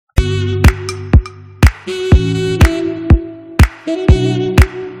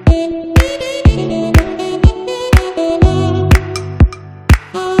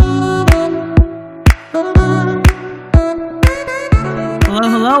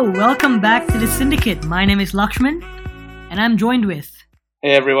Hello, welcome back to the Syndicate. My name is Lakshman, and I'm joined with.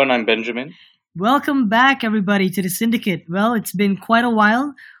 Hey everyone, I'm Benjamin. Welcome back, everybody, to the Syndicate. Well, it's been quite a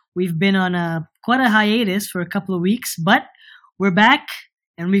while. We've been on quite a hiatus for a couple of weeks, but we're back,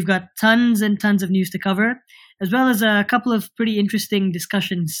 and we've got tons and tons of news to cover, as well as a couple of pretty interesting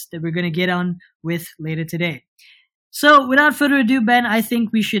discussions that we're going to get on with later today. So, without further ado, Ben, I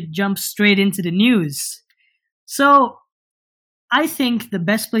think we should jump straight into the news. So, I think the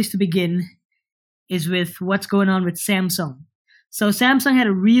best place to begin is with what's going on with Samsung. So Samsung had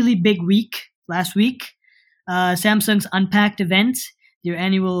a really big week last week. Samsung's Unpacked event, their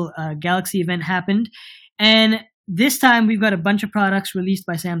annual Galaxy event happened. And this time we've got a bunch of products released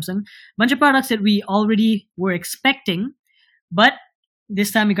by Samsung. A bunch of products that we already were expecting, but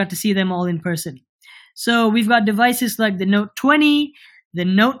this time we got to see them all in person. So we've got devices like the Note 20, the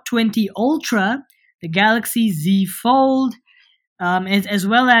Note 20 Ultra, the Galaxy Z Fold, as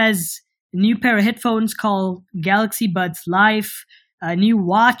well as a new pair of headphones called Galaxy Buds Life, a new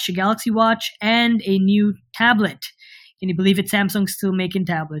watch, a Galaxy Watch, and a new tablet. Can you believe it? Samsung's still making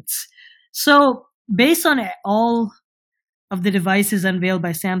tablets. So, based on all of the devices unveiled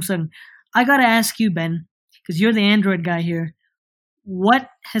by Samsung, I gotta ask you, Ben, because you're the Android guy here, what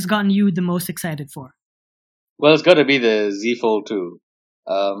has gotten you the most excited for? Well, it's got to be the Z Fold 2.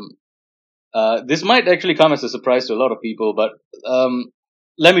 This might actually come as a surprise to a lot of people, but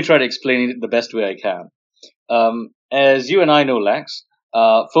let me try to explain it the best way I can. As you and I know, Lax,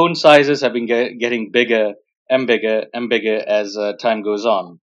 phone sizes have been getting bigger and bigger and bigger as time goes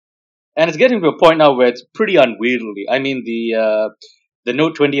on. And it's getting to a point now where it's pretty unwieldy. I mean, the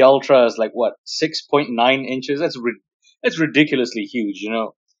Note 20 Ultra is like, 6.9 inches? That's ridiculously huge, you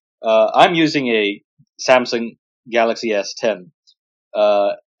know. I'm using a Samsung Galaxy S10.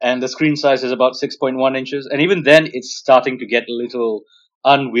 And the screen size is about 6.1 inches. And even then, it's starting to get a little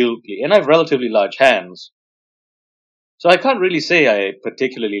unwieldy. And I have relatively large hands. So I can't really say I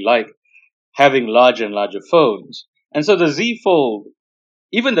particularly like having larger and larger phones. And so the Z Fold,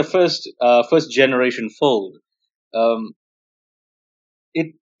 even the first generation Fold,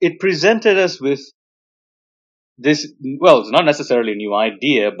 it presented us with this, well, it's not necessarily a new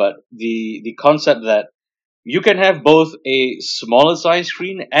idea, but the concept that you can have both a smaller size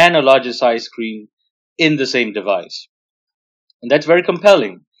screen and a larger size screen in the same device. And that's very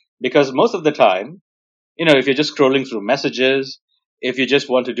compelling because most of the time, you know, if you're just scrolling through messages, if you just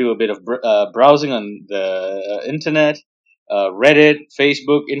want to do a bit of browsing on the internet, Reddit,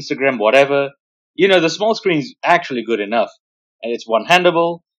 Facebook, Instagram, whatever, you know, the small screen is actually good enough. And it's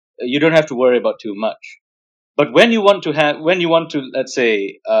one-handable. You don't have to worry about too much. But when you want to, let's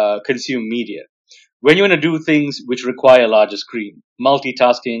say, consume media, when you want to do things which require a larger screen,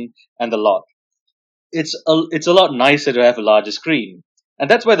 multitasking and the lot, it's a lot nicer to have a larger screen. And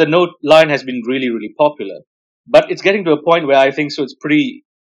that's why the Note line has been really, really popular. But it's getting to a point where I think so it's pretty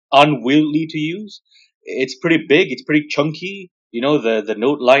unwieldy to use. It's pretty big, it's pretty chunky, you know, the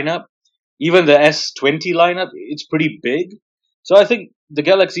Note lineup. Even the S20 lineup, it's pretty big. So I think the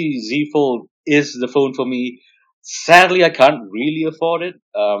Galaxy Z Fold is the phone for me. Sadly, I can't really afford it.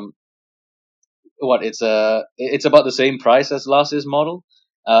 It's about the same price as last year's model.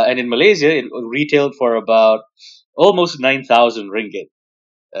 And in Malaysia, it retailed for about almost 9,000 ringgit.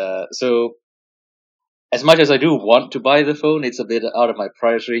 So as much as I do want to buy the phone, it's a bit out of my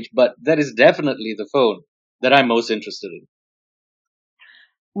price range, but that is definitely the phone that I'm most interested in.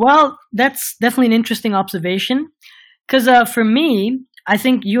 Well, that's definitely an interesting observation. Because for me, I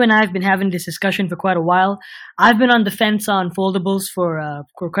think you and I have been having this discussion for quite a while. I've been on the fence on foldables for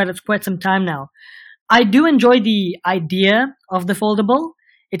quite some time now. I do enjoy the idea of the foldable.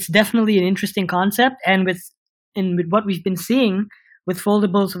 It's definitely an interesting concept, and with what we've been seeing with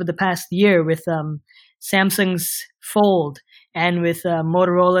foldables over the past year, with Samsung's Fold and with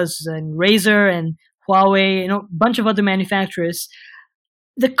Motorola's and Razer and Huawei, a bunch of other manufacturers,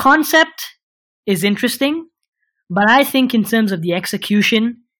 the concept is interesting. But I think in terms of the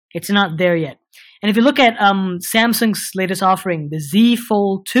execution, it's not there yet. And if you look at Samsung's latest offering, the Z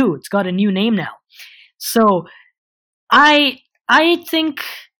Fold 2, it's got a new name now. So I think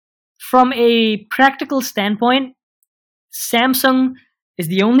from a practical standpoint, Samsung is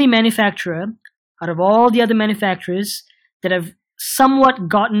the only manufacturer out of all the other manufacturers that have somewhat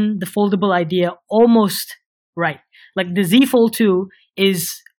gotten the foldable idea almost right. Like the Z Fold 2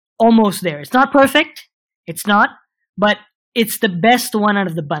 is almost there. It's not perfect. It's not. But it's the best one out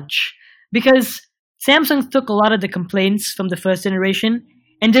of the bunch because Samsung took a lot of the complaints from the first generation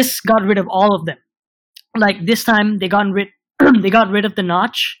and just got rid of all of them. Like this time, they got rid of the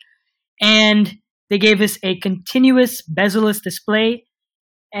notch, and they gave us a continuous bezel-less display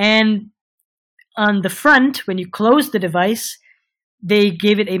And on the front, when you close the device, they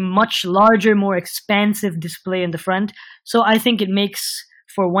gave it a much larger, more expansive display in the front. So I think it makes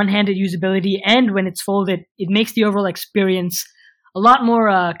for one-handed usability, and when it's folded, it makes the overall experience a lot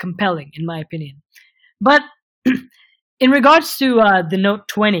more compelling, in my opinion. But in regards to the Note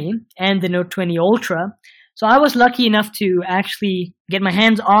 20 and the Note 20 Ultra, so I was lucky enough to actually get my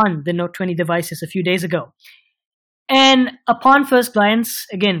hands on the Note 20 devices a few days ago. And upon first glance,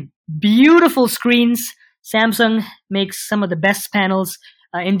 again, beautiful screens. Samsung makes some of the best panels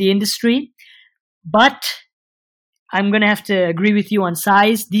in the industry. But I'm going to have to agree with you on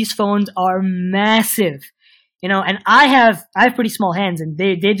size. These phones are massive. And I have pretty small hands, and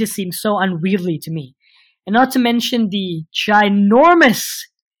they just seem so unwieldy to me. And not to mention the ginormous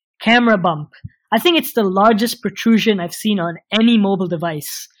camera bump. I think it's the largest protrusion I've seen on any mobile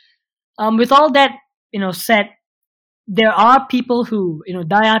device. With all that, said, there are people who,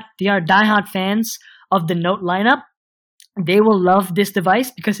 they are diehard fans of the Note lineup. They will love this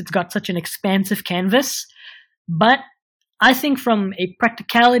device because it's got such an expansive canvas. But I think from a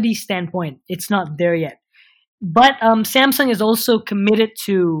practicality standpoint, it's not there yet. But Samsung is also committed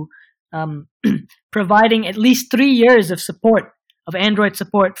to providing at least 3 years of Android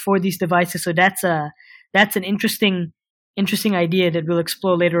support for these devices. So that's an interesting idea that we'll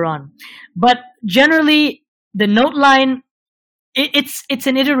explore later on. But generally, the Note line, it's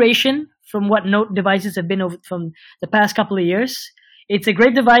an iteration from what Note devices have been over from the past couple of years. It's a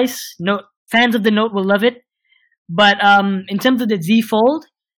great device. Fans of the Note will love it. But in terms of the Z Fold,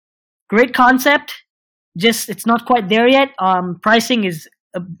 great concept. Just it's not quite there yet. Pricing is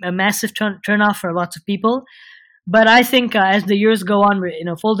a massive turnoff for lots of people. But I think as the years go on,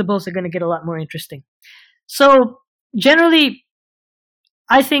 foldables are going to get a lot more interesting. So generally,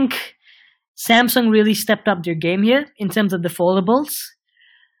 I think Samsung really stepped up their game here in terms of the foldables.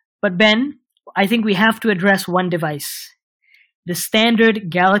 But Ben, I think we have to address one device, the standard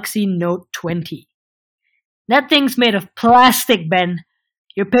Galaxy Note 20. That thing's made of plastic, Ben.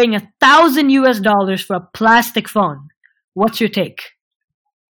 You're paying $1,000 for a plastic phone. What's your take?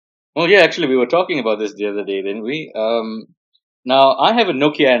 Well, yeah, actually, we were talking about this the other day, didn't we? Now, I have a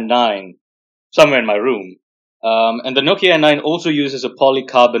Nokia N9 somewhere in my room. And the Nokia N9 also uses a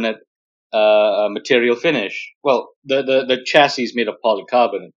polycarbonate material finish. Well, the chassis is made of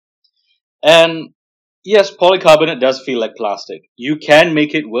polycarbonate. And yes, polycarbonate does feel like plastic. You can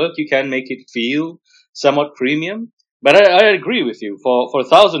make it work. You can make it feel somewhat premium. But I agree with you. For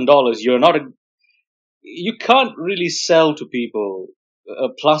 $1,000, you can't really sell to people a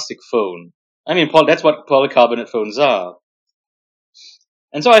plastic phone. I mean, that's what polycarbonate phones are.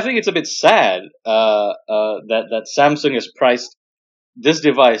 And so I think it's a bit sad that Samsung has priced this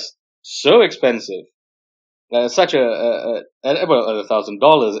device so expensive, such well,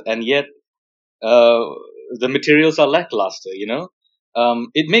 $1,000, and yet the materials are lackluster.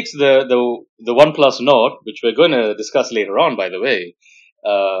 It makes the OnePlus Nord, which we're going to discuss later on, by the way,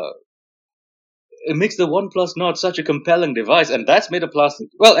 it makes the OnePlus Nord such a compelling device, and that's made of plastic.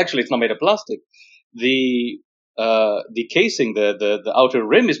 Well, actually, it's not made of plastic. The casing, the outer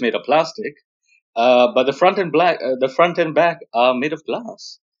rim is made of plastic, but the front and back are made of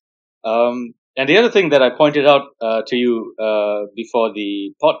glass. And the other thing that I pointed out to you before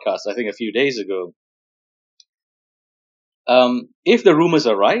the podcast, I think a few days ago, if the rumors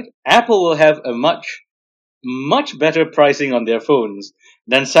are right, Apple will have a much better pricing on their phones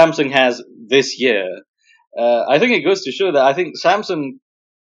than Samsung has this year. I think it goes to show that I think Samsung,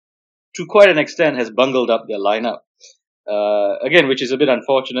 to quite an extent, has bungled up their lineup. Again, which is a bit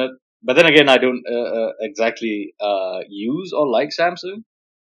unfortunate. But then again, I don't exactly use or like Samsung.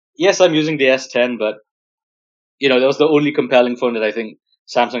 Yes, I'm using the S10, but that was the only compelling phone that I think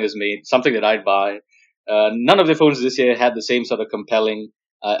Samsung has made, something that I'd buy. None of the phones this year had the same sort of compelling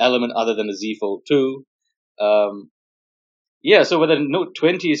element other than the Z Fold 2. So where the Note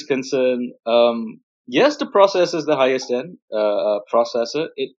 20 is concerned, yes, the processor is the highest end processor.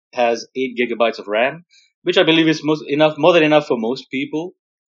 It has 8 gigabytes of RAM, which I believe is more than enough for most people.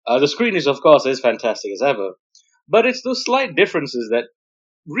 The screen is, of course, as fantastic as ever. But it's those slight differences that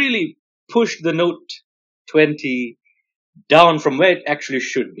really push the Note 20 down from where it actually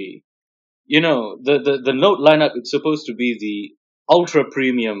should be. The Note lineup is supposed to be the ultra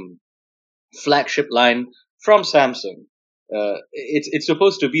premium flagship line from Samsung. It's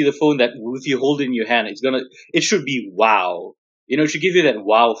supposed to be the phone that if you hold it in your hand, it should be wow. It should give you that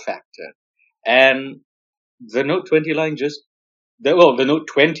wow factor. And the Note 20 line the Note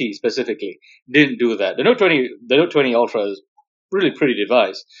 20 specifically didn't do that. The Note 20 Ultra is really pretty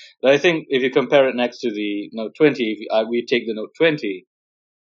device. But I think if you compare it next to the Note 20, we take the Note 20,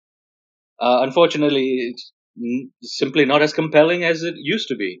 Unfortunately, it's simply not as compelling as it used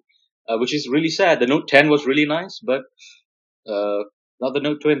to be, which is really sad. The Note 10 was really nice, but not the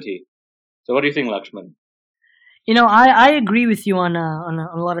Note 20. So what do you think, Lakshman? I agree with you on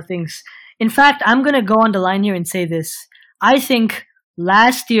a lot of things. In fact, I'm going to go on the line here and say this. I think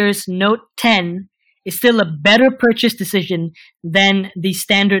last year's Note 10 is still a better purchase decision than the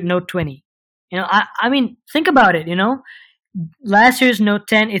standard Note 20. I mean, think about it, last year's Note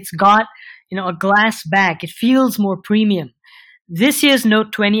 10, it's got, a glass back. It feels more premium. This year's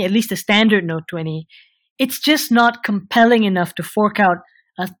Note 20, at least the standard Note 20, it's just not compelling enough to fork out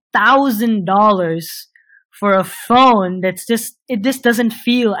 $1,000 for a phone it just doesn't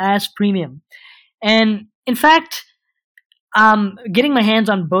feel as premium. And in fact, getting my hands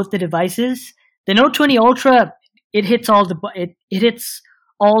on both the devices, the Note 20 Ultra, it hits it hits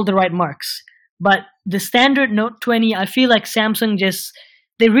all the right marks. But the standard Note 20, I feel like Samsung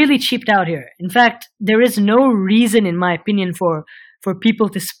they really cheaped out here. In fact, there is no reason, in my opinion, for people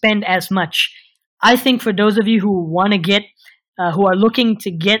to spend as much. I think for those of you who are looking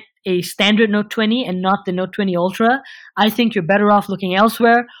to get a standard Note 20 and not the Note 20 Ultra, I think you're better off looking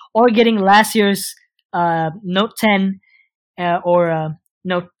elsewhere or getting last year's Note 10 or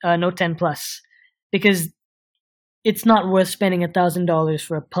Note 10 Plus, because it's not worth spending $1,000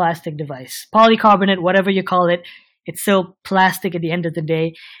 for a plastic device. Polycarbonate, whatever you call it, it's still plastic at the end of the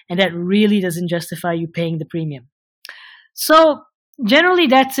day, and that really doesn't justify you paying the premium. So generally,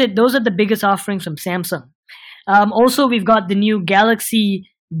 that's it. Those are the biggest offerings from Samsung. Also, we've got the new Galaxy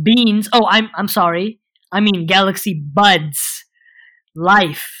Beans. Oh, I'm sorry. I mean Galaxy Buds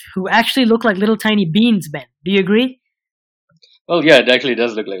Life, who actually look like little tiny beans, Ben. Do you agree? Well, yeah, it actually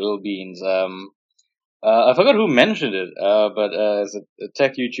does look like little beans. I forgot who mentioned it, but as a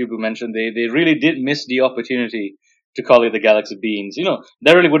tech YouTuber mentioned, they really did miss the opportunity to call it the Galaxy Beans.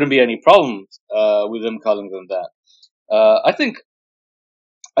 There really wouldn't be any problem with them calling them that.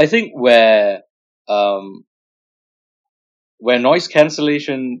 I think where noise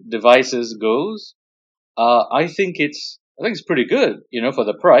cancellation devices goes, I think it's pretty good. For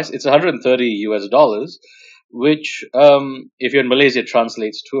the price, it's $130 US, which if you're in Malaysia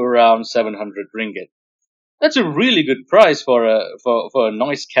translates to around 700 ringgit. That's a really good price for a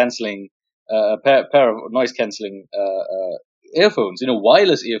noise cancelling pair of noise cancelling earphones.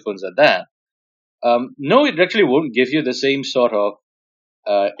 Wireless earphones at that. No, it actually won't give you the same sort of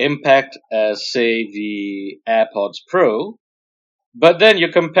impact as, say, the AirPods Pro. But then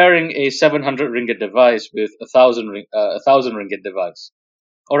you're comparing a 700 ringgit device with a 1,000 ringgit device,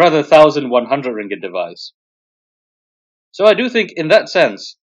 or rather 1,100 ringgit device. So I do think, in that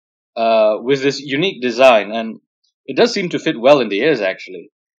sense, with this unique design, and it does seem to fit well in the ears.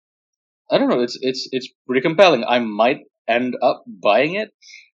 Actually, I don't know. It's pretty compelling. I might end up buying it.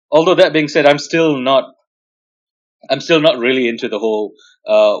 Although that being said, I'm still not really into the whole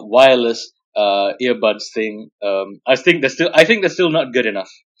wireless earbuds thing. I think they're still not good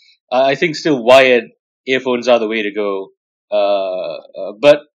enough. I think still wired earphones are the way to go.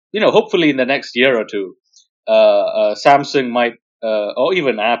 But hopefully in the next year or two, Samsung might, or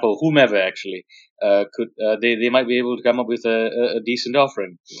even Apple, whomever actually, they might be able to come up with a decent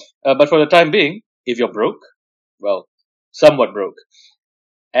offering. But for the time being, if you're broke, well, somewhat broke,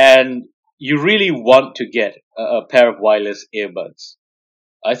 and you really want to get a pair of wireless earbuds,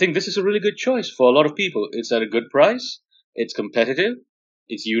 I think this is a really good choice for a lot of people. It's at a good price. It's competitive.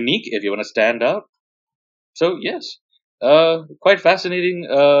 It's unique if you want to stand out. So yes, quite fascinating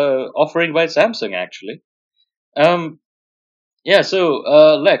offering by Samsung actually. Yeah. So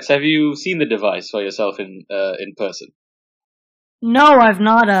Lex, have you seen the device for yourself in person? No, I've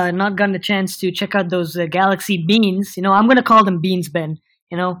not gotten a chance to check out those Galaxy Beans. I'm gonna call them Beans, Ben.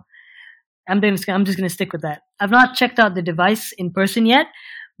 I'm just gonna stick with that. I've not checked out the device in person yet,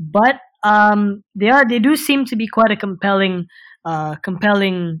 but they do seem to be quite a compelling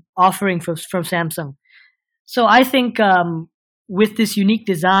offering from Samsung. So I think with this unique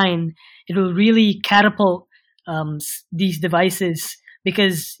design, it will really catapult these devices,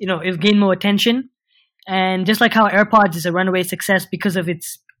 because it'll gain more attention. And just like how AirPods is a runaway success because of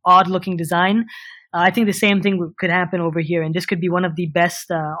its odd-looking design, I think the same thing could happen over here, and this could be one of the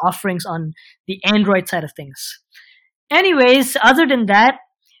best offerings on the Android side of things. Anyways, other than that,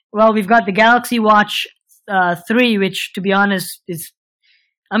 well, we've got the Galaxy Watch 3, which, to be honest,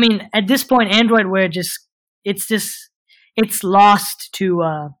 at this point, Android Wear it's lost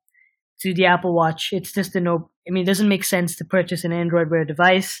to the Apple Watch. It's just it doesn't make sense to purchase an Android Wear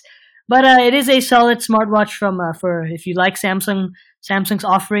device. But it is a solid smartwatch for if you like Samsung's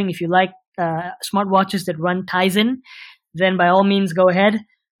offering. If you like smartwatches that run Tizen, then by all means go ahead.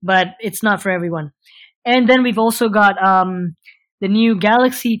 but it's not for everyone. And then we've also got the new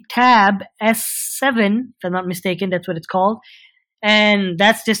Galaxy Tab S7, if I'm not mistaken, that's what it's called. And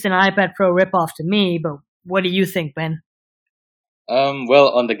that's just an iPad Pro ripoff to me, but what do you think, Ben? Well,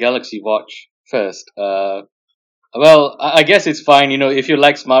 on the Galaxy Watch first. Well, I guess it's fine. If you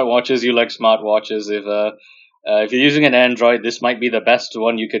like smartwatches, you like smartwatches. If you're using an Android, this might be the best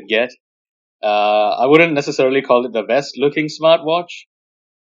one you could get. I wouldn't necessarily call it the best looking smartwatch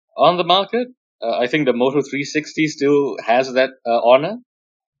on the market. I think the Moto 360 still has that honor,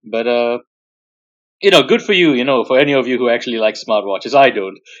 but good for you. For any of you who actually like smartwatches. I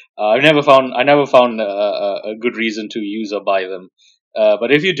don't. I never found a good reason to use or buy them.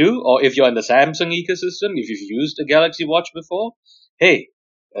 But if you do, or if you're in the Samsung ecosystem, if you've used a Galaxy Watch before, hey,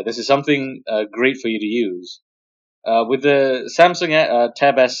 this is something great for you to use. With the Samsung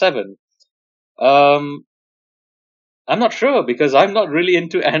Tab S7, I'm not sure because I'm not really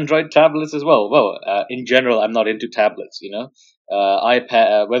into Android tablets as well. Well, in general, I'm not into tablets.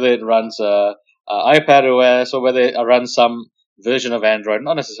 iPad, whether it runs iPad OS or whether it runs some version of Android,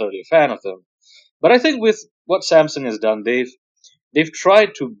 not necessarily a fan of them. But I think with what Samsung has done, they've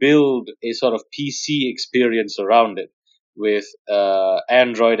tried to build a sort of PC experience around it with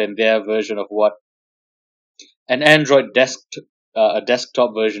Android and their version of what an Android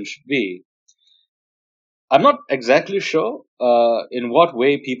desktop version should be. I'm not exactly sure in what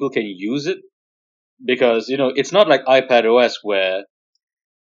way people can use it because it's not like iPad OS where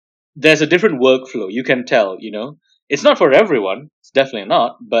there's a different workflow. You can tell, it's not for everyone. It's definitely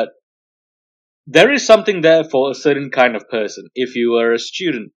not, but there is something there for a certain kind of person. If you are a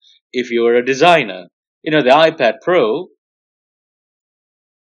student, if you are a designer, the iPad Pro,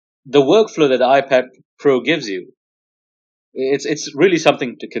 the workflow that the iPad Pro gives you, it's really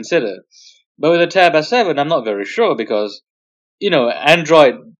something to consider. But with the Tab S7, I'm not very sure because,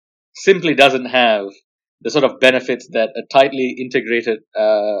 Android simply doesn't have the sort of benefits that a tightly integrated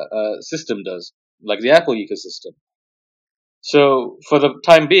system does, like the Apple ecosystem. So for the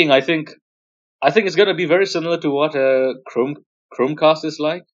time being, I think it's going to be very similar to what Chromecast is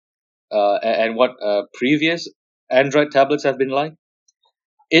like, and what previous Android tablets have been like.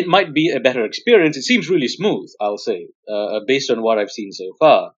 It might be a better experience. It seems really smooth, I'll say, based on what I've seen so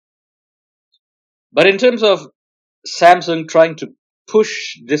far. But in terms of Samsung trying to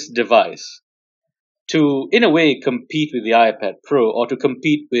push this device to, in a way, compete with the iPad Pro or to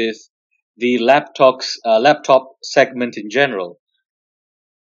compete with the laptop segment in general,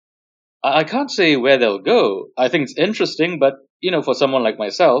 I can't say where they'll go. I think it's interesting, but for someone like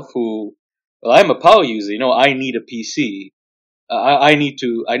myself, I'm a power user. I need a PC. I need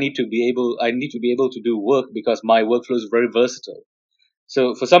to be able to do work because my workflow is very versatile.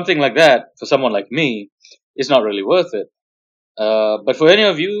 So for something like that, for someone like me, it's not really worth it. But for any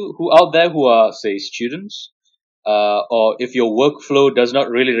of you who out there who are, say, students, or if your workflow does not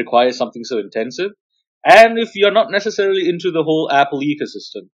really require something so intensive, and if you're not necessarily into the whole Apple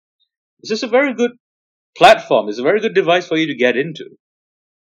ecosystem, this is a very good platform. It's a very good device for you to get into.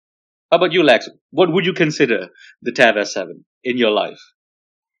 How about you, Lex? What would you consider the Tab S7 in your life?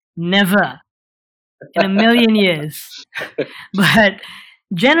 Never in a million years. But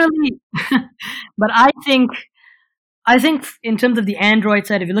generally, but I think in terms of the Android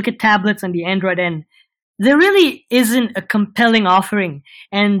side, if you look at tablets on the Android end, there really isn't a compelling offering.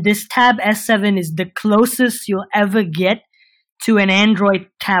 And this Tab S7 is the closest you'll ever get to an Android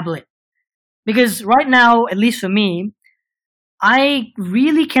tablet. Because right now, at least for me, I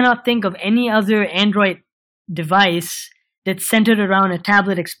really cannot think of any other Android device that's centered around a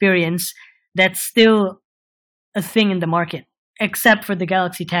tablet experience that's still a thing in the market, except for the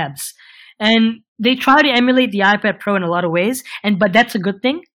Galaxy Tabs. And they try to emulate the iPad Pro in a lot of ways, but that's a good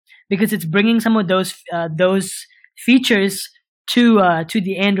thing because it's bringing some of those features to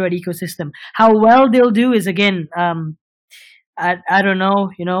the Android ecosystem. How well they'll do is again, I don't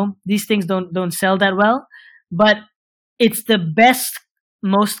know. These things don't sell that well, but it's the best,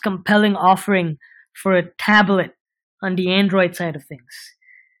 most compelling offering for a tablet on the Android side of things.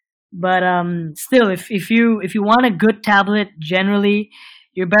 But still, if you want a good tablet, generally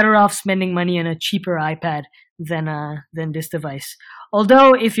you're better off spending money on a cheaper iPad than this device.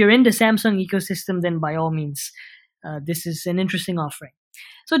 Although if you're in the Samsung ecosystem, then by all means, this is an interesting offering.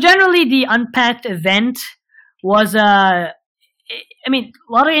 So generally, the Unpacked event was a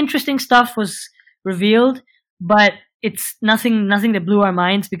lot of interesting stuff was revealed, but it's nothing that blew our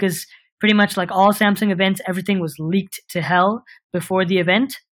minds because pretty much like all Samsung events, everything was leaked to hell before the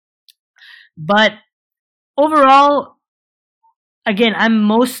event. But overall, again, I'm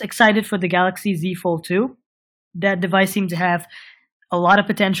most excited for the Galaxy Z Fold 2. That device seemed to have a lot of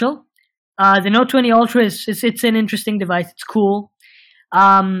potential. The Note 20 Ultra it's an interesting device. It's cool.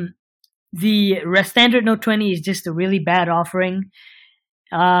 The standard Note 20 is just a really bad offering.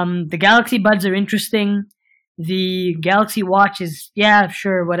 The Galaxy Buds are interesting. The Galaxy Watch is, yeah,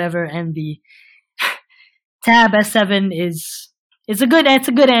 sure, whatever, and the Tab S7 it's a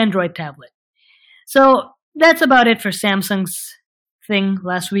good Android tablet. So that's about it for Samsung's thing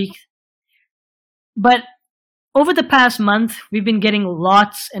last week. But over the past month, we've been getting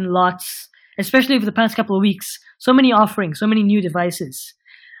lots and lots, especially over the past couple of weeks, so many offerings, so many new devices.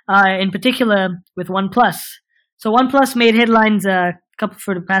 In particular with OnePlus. So OnePlus made headlines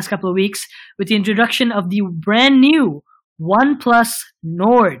for the past couple of weeks with the introduction of the brand new OnePlus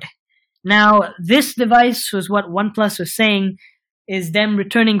Nord. Now, this device was what OnePlus was saying is them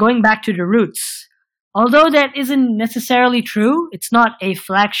going back to the roots. Although that isn't necessarily true, it's not a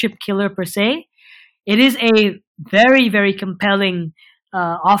flagship killer per se. It is a very, very compelling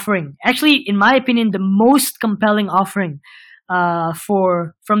offering. Actually, in my opinion, the most compelling offering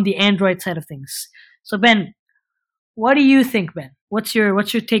from the Android side of things. So Ben, what do you think, Ben? What's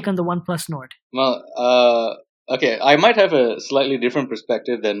your take on the OnePlus Nord? Well, okay, I might have a slightly different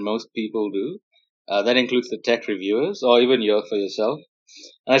perspective than most people do. That includes the tech reviewers, or even for yourself.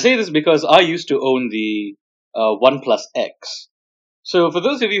 And I say this because I used to own the OnePlus X. So for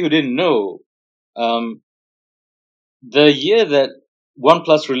those of you who didn't know, the year that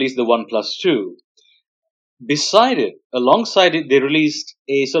OnePlus released the OnePlus 2, alongside it, they released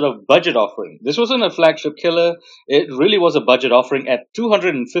a sort of budget offering. This wasn't a flagship killer. It really was a budget offering at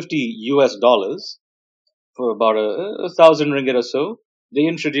 $250 for about 1,000 ringgit or so. They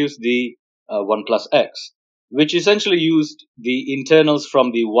introduced the OnePlus X, which essentially used the internals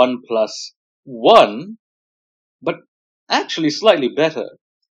from the OnePlus One, but actually slightly better.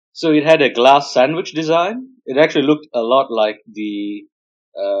 So it had a glass sandwich design. It actually looked a lot like the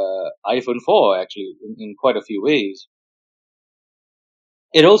iPhone 4, actually, in quite a few ways.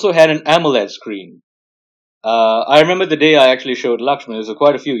 It also had an AMOLED screen. I remember the day I actually showed Lakshman. It was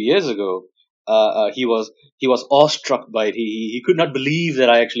quite a few years ago. He was awestruck by it. He could not believe that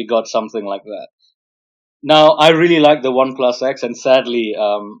I actually got something like that. Now, I really like the OnePlus X, and sadly,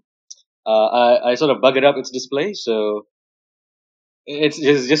 I sort of buggered up its display, so it's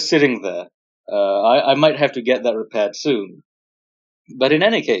just sitting there. I might have to get that repaired soon. But in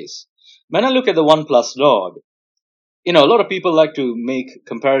any case, when I look at the OnePlus Nord, a lot of people like to make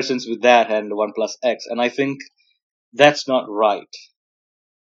comparisons with that and the OnePlus X, and I think that's not right.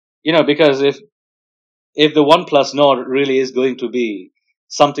 Because if the OnePlus Nord really is going to be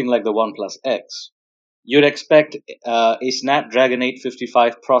something like the OnePlus X, you'd expect a Snapdragon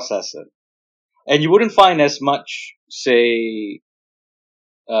 855 processor. And you wouldn't find as much, say,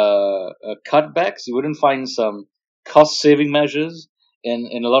 cutbacks. You wouldn't find some cost-saving measures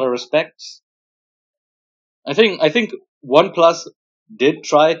in a lot of respects. I think OnePlus did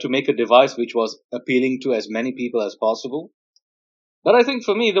try to make a device which was appealing to as many people as possible. But I think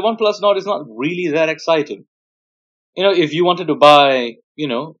for me, the OnePlus Nord is not really that exciting. If you wanted to buy,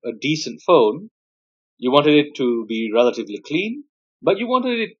 a decent phone, you wanted it to be relatively clean, but you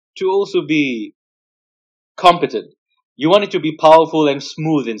wanted it to also be competent. You want it to be powerful and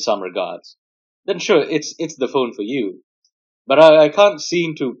smooth in some regards. Then sure, it's the phone for you. But I can't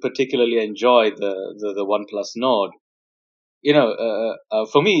seem to particularly enjoy the OnePlus Nord.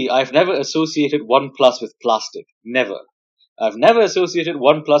 For me, I've never associated OnePlus with plastic. Never. I've never associated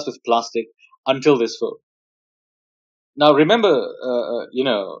OnePlus with plastic until this phone. Now remember,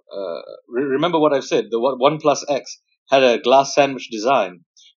 remember what I've said. The OnePlus X had a glass sandwich design,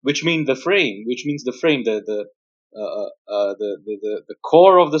 which means the frame, the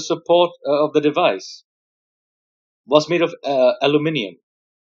core of the support of the device was made of aluminium.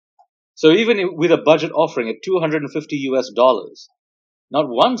 So even with a budget offering at $250, not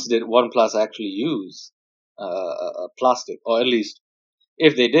once did OnePlus actually use plastic, or at least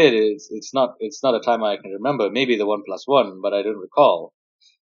if they did, it's not a time I can remember. Maybe the OnePlus One, but I don't recall.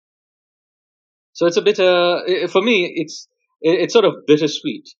 So it's a bit for me, it's sort of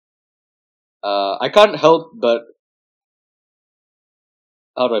bittersweet. I can't help but,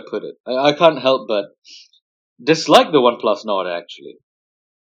 how do I put it? I can't help but dislike the OnePlus Nord, actually.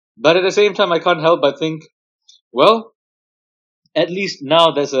 But at the same time, I can't help but think, well, at least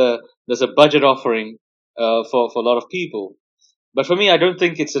now there's a budget offering for a lot of people. But for me, I don't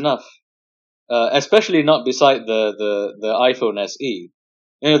think it's enough, especially not beside the iPhone SE.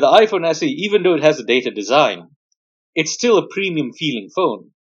 The iPhone SE, even though it has a dated design, it's still a premium feeling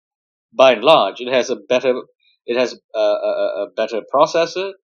phone. By and large, it has a better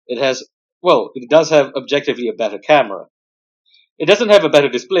processor. It does have objectively a better camera. It doesn't have a better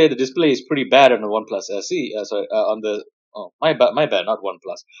display. The display is pretty bad on the OnePlus SE. Sorry, on the my bad, not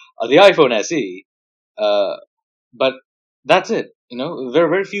OnePlus. The iPhone SE. But that's it. There are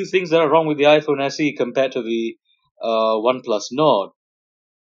very few things that are wrong with the iPhone SE compared to the OnePlus Nord.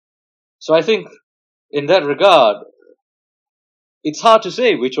 So I think in that regard, it's hard to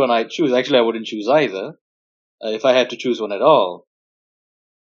say which one I'd choose. Actually, I wouldn't choose either if I had to choose one at all.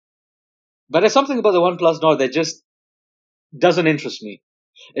 But there's something about the OnePlus Nord that just doesn't interest me.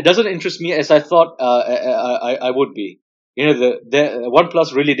 It doesn't interest me as I thought I would be. The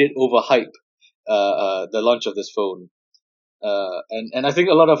OnePlus really did overhype the launch of this phone. And I think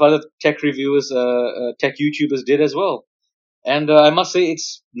a lot of other tech reviewers, tech YouTubers did as well. And I must say,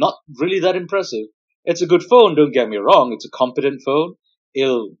 it's not really that impressive. It's a good phone, don't get me wrong. It's a competent phone.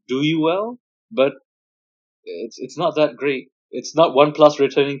 It'll do you well, but it's not that great. It's not OnePlus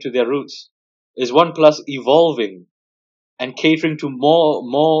returning to their roots. It's OnePlus evolving and catering to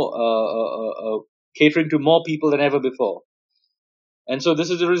catering to more people than ever before. And so this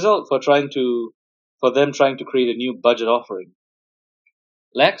is the result for them trying to create a new budget offering.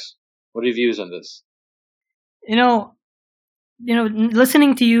 Lex, what are your views on this?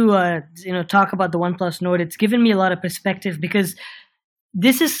 Listening to you, talk about the OnePlus Nord, it's given me a lot of perspective because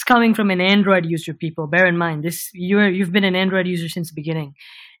this is coming from an Android user. People, bear in mind you've been an Android user since the beginning,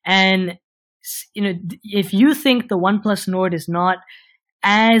 and if you think the OnePlus Nord is not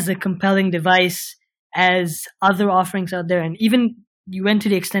as a compelling device as other offerings out there, and even you went to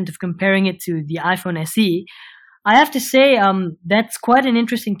the extent of comparing it to the iPhone SE, I have to say that's quite an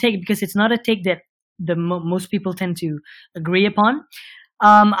interesting take because it's not a take that most people tend to agree upon.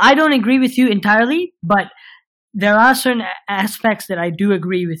 I don't agree with you entirely, but there are certain aspects that I do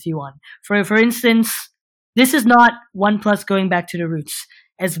agree with you on. For instance, this is not OnePlus going back to the roots.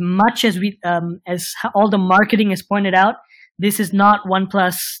 As much as as all the marketing has pointed out, this is not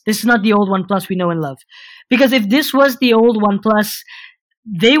OnePlus. This is not the old OnePlus we know and love. Because if this was the old OnePlus,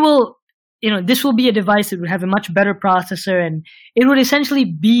 this will be a device that would have a much better processor and it would essentially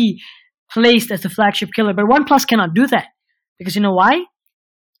be placed as the flagship killer. But OnePlus cannot do that. Because you know why?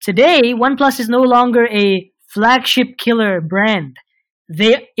 Today, OnePlus is no longer a flagship killer brand.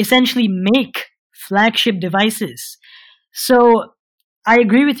 They essentially make flagship devices. So I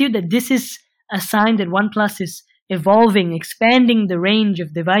agree with you that this is a sign that OnePlus is evolving, expanding the range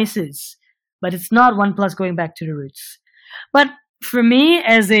of devices, but it's not OnePlus going back to the roots. But for me,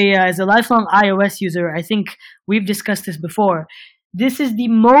 as a lifelong iOS user, I think we've discussed this before. This is the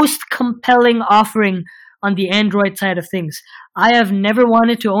most compelling offering on the Android side of things. I have never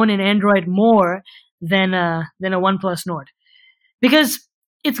wanted to own an Android more than a OnePlus Nord, because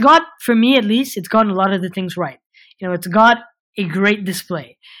it's got, for me at least, it's gotten a lot of the things right. It's got a great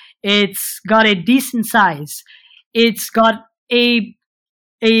display. It's got a decent size. It's got a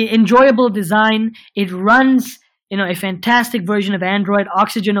enjoyable design. It runs, a fantastic version of Android.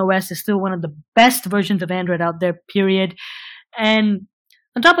 Oxygen OS is still one of the best versions of Android out there, period. And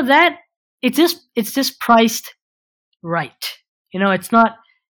on top of that, it's just priced right. It's not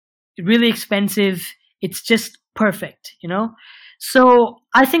really expensive. It's just perfect, So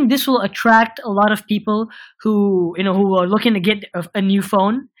I think this will attract a lot of people who are looking to get a new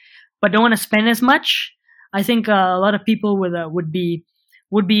phone, but don't want to spend as much. I think a lot of people would be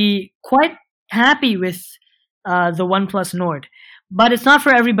quite happy with the OnePlus Nord, but it's not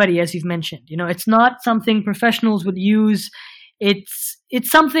for everybody, as you've mentioned. It's not something professionals would use. It's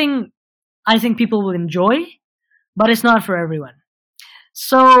something I think people will enjoy, but it's not for everyone.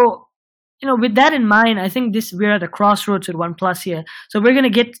 So, with that in mind, I think we're at a crossroads with OnePlus here. So we're going to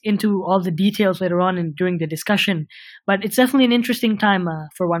get into all the details later on and during the discussion, but it's definitely an interesting time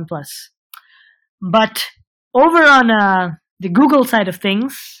for OnePlus. But over on the Google side of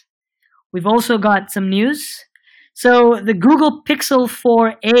things, we've also got some news. So the Google Pixel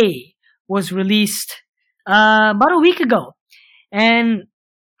 4a was released about a week ago. And,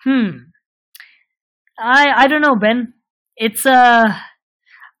 I don't know, Ben. It's,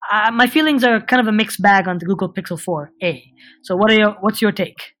 my feelings are kind of a mixed bag on the Google Pixel 4a. So what's your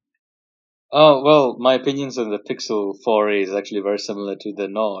take? Oh, well, my opinions on the Pixel 4a is actually very similar to the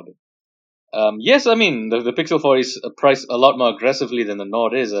Nord. Yes, I mean, the Pixel 4 is priced a lot more aggressively than the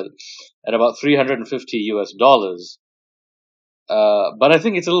Nord is at about $350 US. But I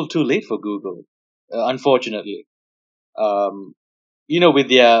think it's a little too late for Google, unfortunately. With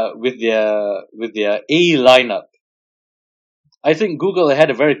their A lineup, I think Google had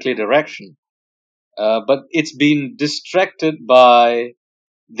a very clear direction, but it's been distracted by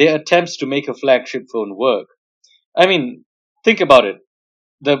their attempts to make a flagship phone work. I mean, think about it.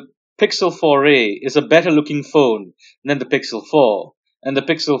 The Pixel 4a is a better looking phone than the Pixel 4, and the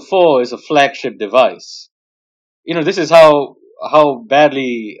Pixel 4 is a flagship device. This is how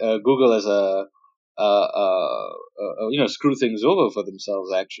badly Google has screw things over for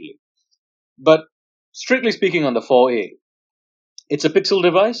themselves actually. But strictly speaking, on the 4a, it's a Pixel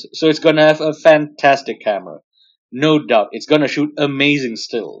device, so it's gonna have a fantastic camera, no doubt. It's gonna shoot amazing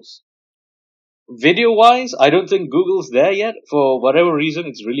stills. Video-wise, I don't think Google's there yet. For whatever reason,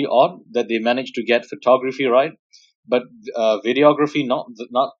 it's really odd that they managed to get photography right, but videography not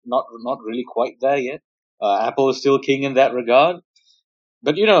really quite there yet. Apple is still king in that regard.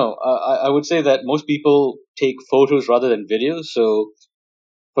 But I would say that most people take photos rather than videos. So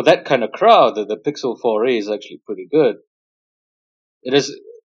for that kind of crowd, the Pixel 4a is actually pretty good. It is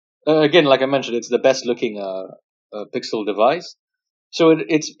again, like I mentioned, it's the best looking Pixel device. So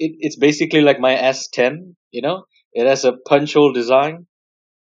it's basically like my S10. It has a punch hole design,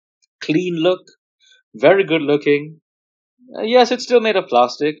 clean look, very good looking. Yes, it's still made of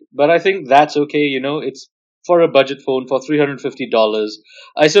plastic, but I think that's okay. It's for a budget phone for $350.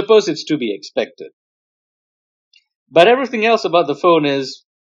 I suppose it's to be expected. But everything else about the phone is,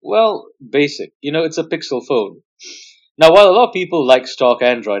 well, basic. It's a Pixel phone. Now, while a lot of people like stock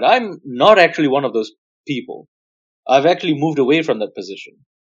Android, I'm not actually one of those people. I've actually moved away from that position.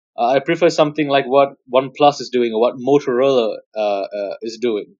 I prefer something like what OnePlus is doing or what Motorola is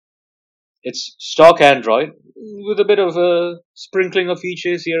doing. It's stock Android with a bit of a sprinkling of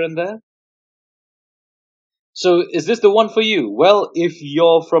features here and there. So is this the one for you? Well, if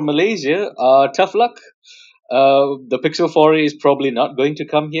you're from Malaysia, tough luck. The Pixel 4a is probably not going to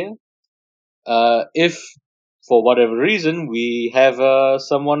come here. If, for whatever reason, we have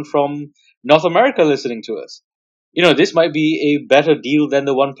someone from North America listening to us, this might be a better deal than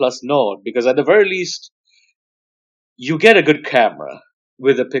the OnePlus Nord, because at the very least, you get a good camera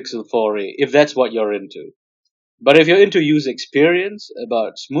with the Pixel 4a, if that's what you're into. But if you're into user experience,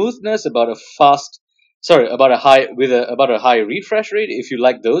 about smoothness, about a high refresh rate, if you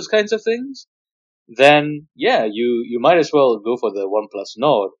like those kinds of things, then yeah, you might as well go for the OnePlus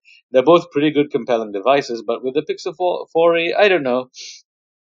Nord. They're both pretty good, compelling devices, but with the Pixel 4a, I don't know.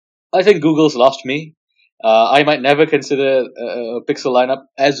 I think Google's lost me. I might never consider a Pixel lineup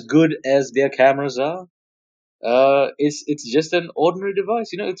as good as their cameras are. It's just an ordinary device.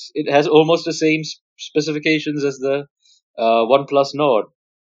 It has almost the same specifications as the OnePlus Nord,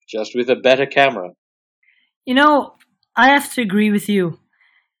 just with a better camera. I have to agree with you.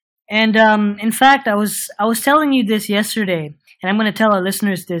 And in fact, I was telling you this yesterday, and I'm going to tell our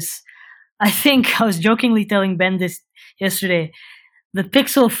listeners this. I think I was jokingly telling Ben this yesterday. The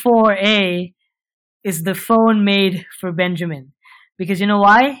Pixel 4a is the phone made for Benjamin. Because you know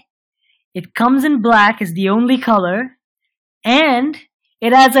why? It comes in black as the only color, and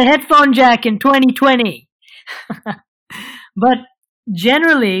it has a headphone jack in 2020. But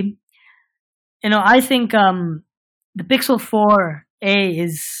generally, I think the Pixel 4a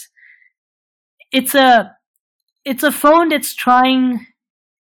it's a phone that's trying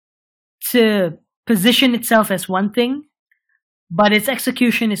to position itself as one thing, but its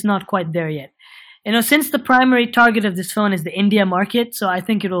execution is not quite there yet. Since the primary target of this phone is the India market, so I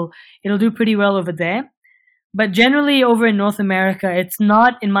think it'll do pretty well over there. But generally over in North America, it's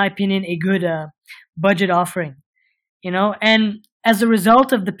not, in my opinion, a good budget offering. And as a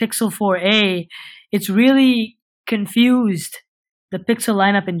result of the Pixel 4a, it's really confused the Pixel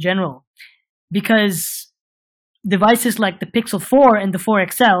lineup in general, because devices like the Pixel 4 and the 4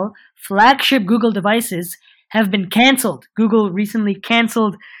 XL, flagship Google devices, have been cancelled. Google recently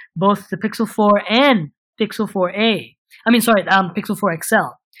cancelled both the Pixel 4 and Pixel 4a. Pixel 4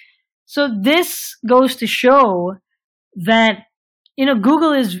 XL. So this goes to show that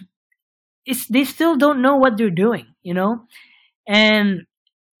Google they still don't know what they're doing. And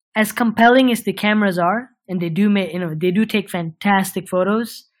as compelling as the cameras are, and they do take fantastic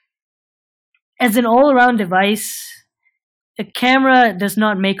photos, as an all-around device, a camera does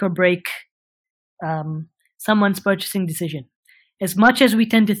not make or break someone's purchasing decision. As much as we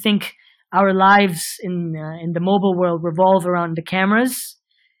tend to think our lives in the mobile world revolve around the cameras,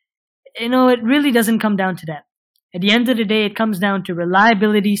 it really doesn't come down to that. At the end of the day, it comes down to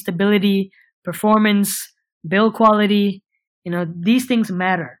reliability, stability, performance, build quality. These things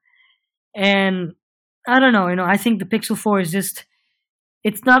matter. And I don't know, I think the Pixel 4 is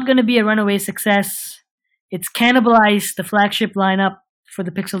it's not going to be a runaway success. It's cannibalized the flagship lineup for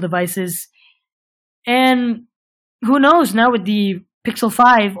the Pixel devices. And who knows, now with the Pixel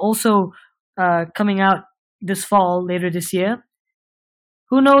 5 also coming out this fall, later this year,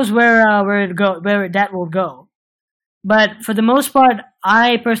 who knows where that will go. But for the most part,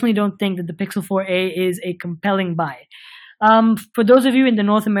 I personally don't think that the Pixel 4a is a compelling buy. For those of you in the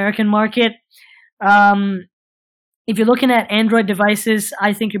North American market, if you're looking at Android devices,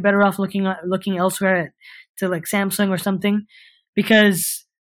 I think you're better off looking elsewhere to like Samsung or something, because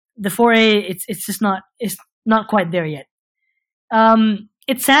the 4a it's not quite there yet.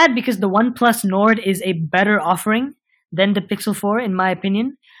 It's sad because the OnePlus Nord is a better offering than the Pixel 4 in my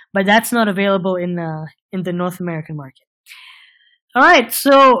opinion, but that's not available in the North American market. All right,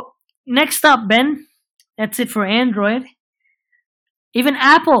 so next up, Ben, that's it for Android. Even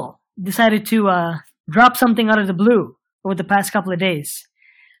Apple decided to drop something out of the blue over the past couple of days.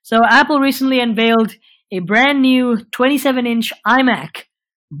 So Apple recently unveiled a brand new 27-inch iMac,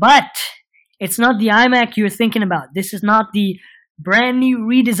 but it's not the iMac you're thinking about. This is not the brand new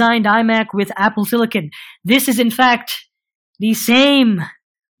redesigned iMac with Apple Silicon. This is in fact the same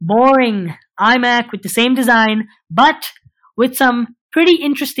boring iMac with the same design, but with some pretty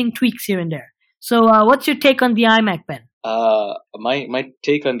interesting tweaks here and there. So what's your take on the iMac, Ben? My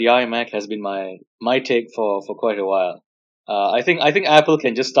take on the iMac has been my take for quite a while. I think Apple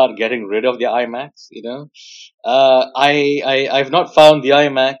can just start getting rid of the iMacs. I've not found the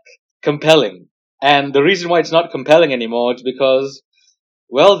iMac compelling, and the reason why it's not compelling anymore is because,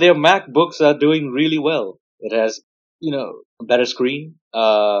 well, their MacBooks are doing really well. It has a better screen.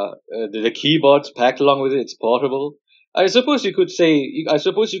 The keyboard's packed along with it. It's portable. I suppose you could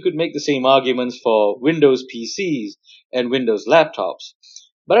make the same arguments for Windows PCs and Windows laptops.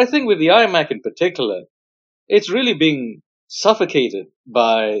 But I think with the iMac in particular, it's really being suffocated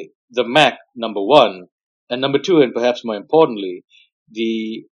by the Mac, number one, and number two, and perhaps more importantly,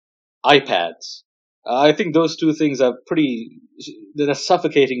 the iPads. I think those two things are they're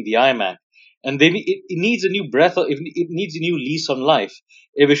suffocating the iMac. And it needs a new it needs a new lease on life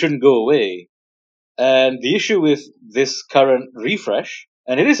if it shouldn't go away. And the issue with this current refresh,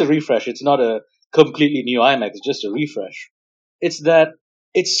 and it is a refresh, it's not a completely new iMac, it's just a refresh. It's that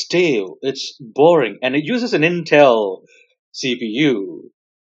it's stale, it's boring, and it uses an Intel CPU.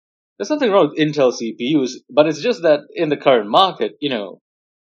 There's nothing wrong with Intel CPUs, but it's just that in the current market,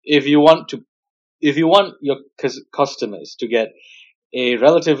 if you want your customers to get a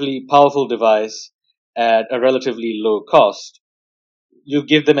relatively powerful device at a relatively low cost, you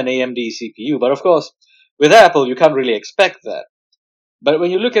give them an AMD CPU. But of course, with Apple, you can't really expect that. But when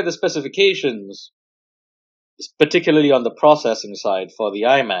you look at the specifications, particularly on the processing side for the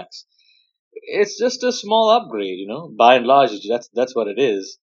iMacs, it's just a small upgrade, by and large, that's what it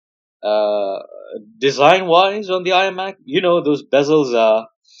is. Design-wise on the iMac, those bezels are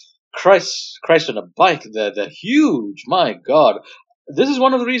Christ on a bike. They're huge. My God. This is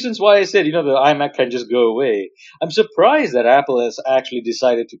one of the reasons why I said, the iMac can just go away. I'm surprised that Apple has actually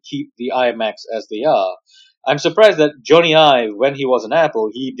decided to keep the iMacs as they are. I'm surprised that Johnny Ive, when he was in Apple,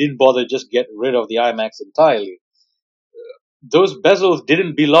 he didn't bother just get rid of the iMacs entirely. Those bezels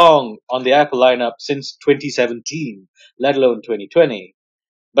didn't belong on the Apple lineup since 2017, let alone 2020.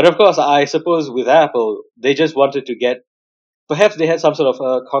 But of course, I suppose with Apple, they just wanted to perhaps they had some sort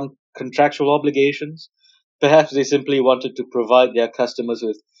of contractual obligations. Perhaps they simply wanted to provide their customers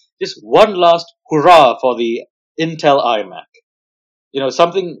with just one last hurrah for the Intel iMac.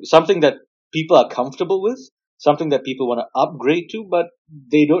 Something that people are comfortable with, something that people want to upgrade to, but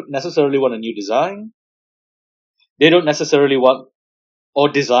they don't necessarily want a new design. They don't necessarily want or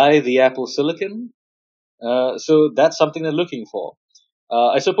desire the Apple Silicon. So that's something they're looking for.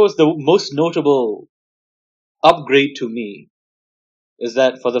 I suppose the most notable upgrade to me is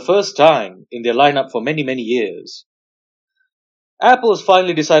that for the first time in their lineup for many, many years, Apple has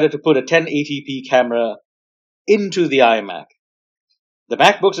finally decided to put a 1080p camera into the iMac. The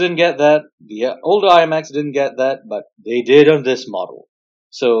MacBooks didn't get that, the older iMacs didn't get that, but they did on this model.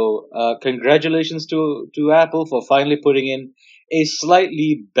 So, congratulations to Apple for finally putting in a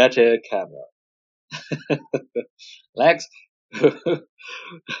slightly better camera. Lex,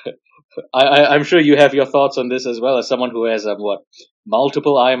 I'm sure you have your thoughts on this as well as someone who has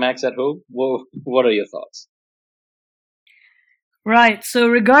multiple iMacs at home. What are your thoughts? Right. So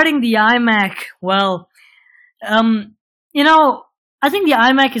regarding the iMac, well, I think the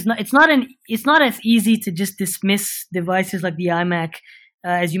iMac it's not as easy to just dismiss devices like the iMac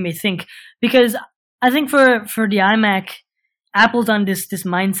as you may think, because I think for the iMac, Apple's on this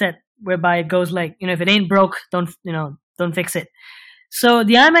mindset whereby it goes like, if it ain't broke, don't fix it. So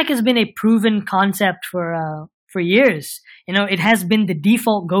the iMac has been a proven concept for years. It has been the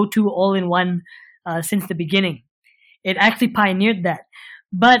default go-to all-in-one since the beginning. It actually pioneered that.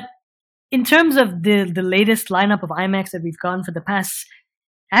 But in terms of the latest lineup of iMacs that we've gotten for the past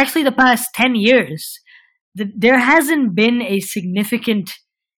 10 years, there hasn't been a significant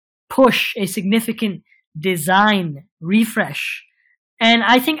push, a significant design refresh. And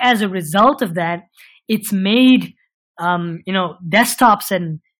I think as a result of that, it's made, desktops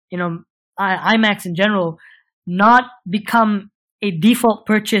and, iMacs in general not become a default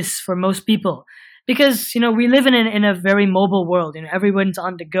purchase for most people. Because, we live in a very mobile world, everyone's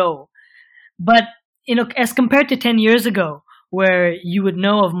on the go. But, as compared to 10 years ago, where you would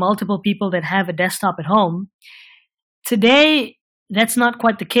know of multiple people that have a desktop at home, today, that's not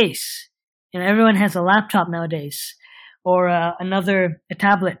quite the case. Everyone has a laptop nowadays, or a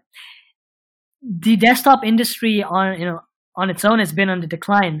tablet. The desktop industry on its own has been on the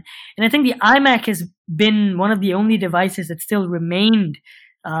decline, and I think the iMac has been one of the only devices that still remained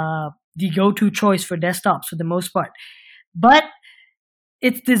the go-to choice for desktops for the most part. But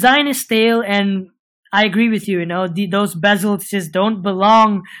its design is stale, and I agree with you. Those bezels just don't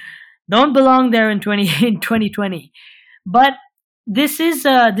belong there in 2020. But this is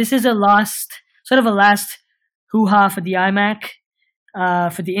a last hoo-ha for the iMac,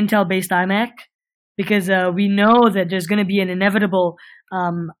 for the Intel-based iMac, because we know that there's going to be an inevitable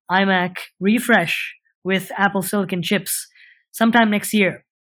iMac refresh with Apple Silicon chips sometime next year.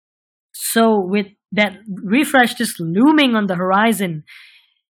 So with that refresh just looming on the horizon,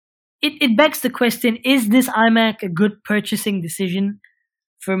 it begs the question, is this iMac a good purchasing decision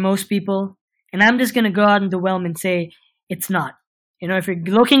for most people? And I'm just going to go out on the realm and say it's not. If you're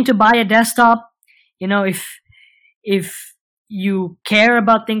looking to buy a desktop, if you care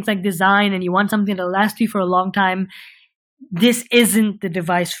about things like design and you want something to last you for a long time, this isn't the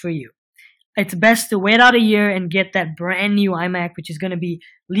device for you. It's best to wait out a year and get that brand new iMac, which is going to be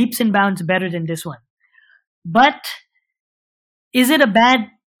leaps and bounds better than this one. But is it a bad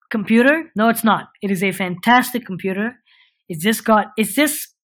computer? No, it's not. It is a fantastic computer. It's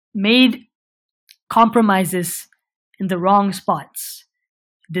just made compromises in the wrong spots.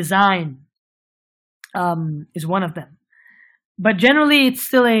 Design is one of them. But generally, it's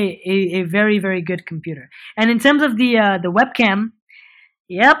still a very, very good computer. And in terms of the webcam,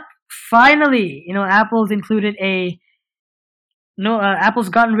 yep, finally, Apple's included Apple's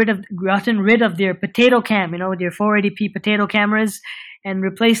gotten rid of their potato cam, with their 480p potato cameras, and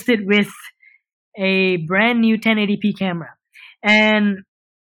replaced it with a brand new 1080p camera. And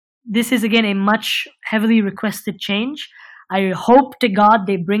this is again a much heavily requested change. I hope to God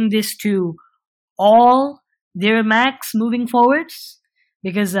they bring this to all their Macs moving forwards,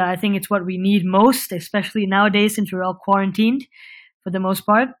 because I think it's what we need most, especially nowadays since we're all quarantined for the most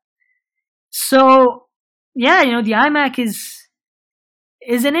part. So yeah, the iMac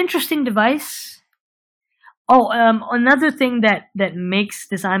is an interesting device. Oh, another thing that makes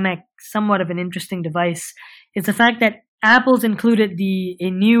this iMac somewhat of an interesting device is the fact that Apple's included a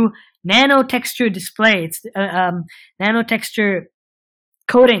new nano texture display. It's nano texture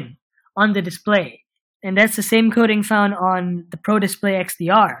coating on the display, and that's the same coating found on the Pro Display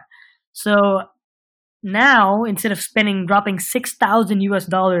XDR. So now, instead of dropping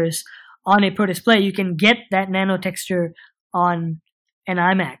 $6,000 on a Pro Display, you can get that nano texture on an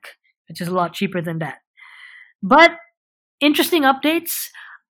iMac, which is a lot cheaper than that. But interesting updates.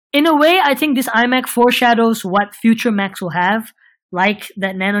 In a way, I think this iMac foreshadows what future Macs will have, like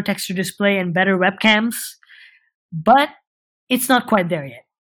that nano texture display and better webcams. But it's not quite there yet.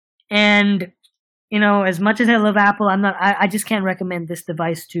 And as much as I love Apple, I just can't recommend this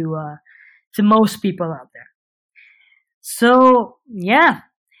device to most people out there. So yeah,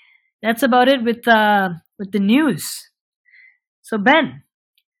 that's about it with the news. So Ben,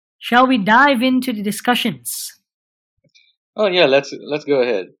 shall we dive into the discussions? Oh yeah, let's go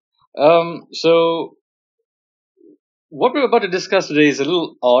ahead. So what we're about to discuss today is a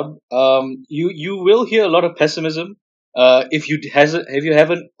little odd. You will hear a lot of pessimism. If you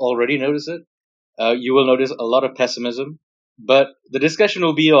haven't already noticed it, you will notice a lot of pessimism. But the discussion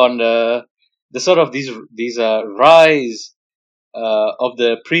will be on the sort of these rise of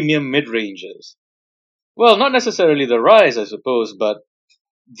the premium mid ranges. Well, not necessarily the rise, I suppose, but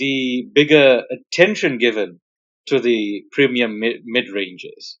the bigger attention given to the premium mid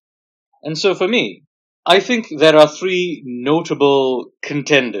ranges. And so for me, I think there are three notable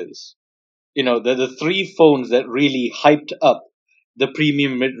contenders. The three phones that really hyped up the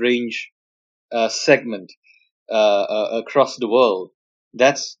premium mid-range segment across the world.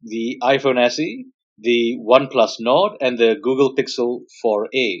 That's the iPhone SE, the OnePlus Nord, and the Google Pixel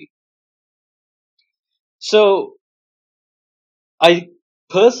 4a. So I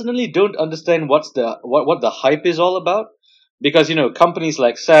personally don't understand what the hype is all about, because companies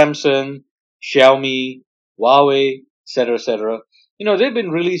like Samsung, Xiaomi, Huawei, etc., they've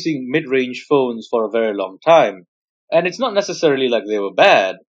been releasing mid-range phones for a very long time. And it's not necessarily like they were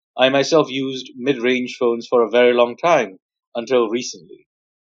bad. I myself used mid-range phones for a very long time until recently.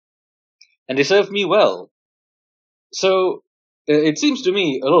 And they served me well. So it seems to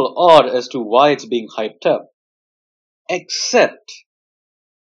me a little odd as to why it's being hyped up. Except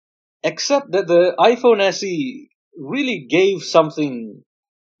that the iPhone SE really gave something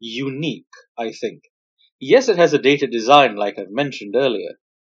unique, I think. Yes, it has a dated design like I've mentioned earlier,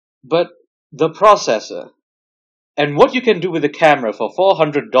 but the processor and what you can do with the camera for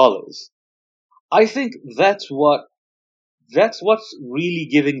 $400, I think that's what's really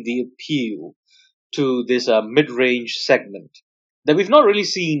giving the appeal to this mid-range segment that we've not really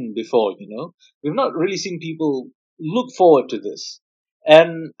seen before. We've not really seen people look forward to this.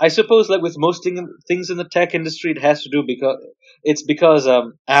 And I suppose, like with most things in the tech industry, it has to do because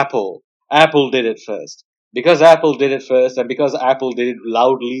Apple did it first. Because Apple did it first, and because Apple did it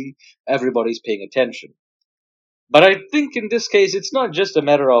loudly, everybody's paying attention. But I think in this case, it's not just a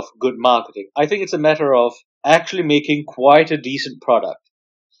matter of good marketing. I think it's a matter of actually making quite a decent product.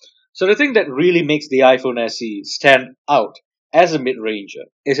 So the thing that really makes the iPhone SE stand out as a mid-ranger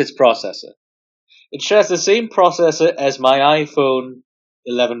is its processor. It shares the same processor as my iPhone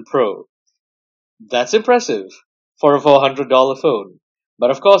 11 Pro. That's impressive for a $400 phone. But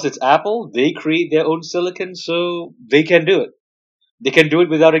of course, it's Apple. They create their own silicon, so they can do it. They can do it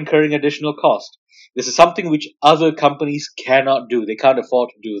without incurring additional cost. This is something which other companies cannot do. They can't afford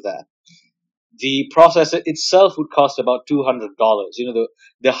to do that. The processor itself would cost about $200.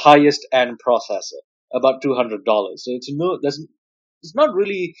 The highest end processor, about $200. So it's not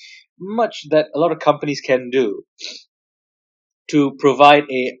really much that a lot of companies can do to provide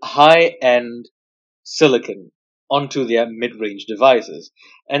a high end silicon onto their mid-range devices.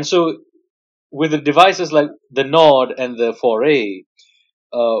 And so with the devices like the Nord and the 4A,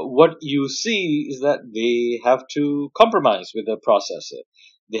 what you see is that they have to compromise with the processor.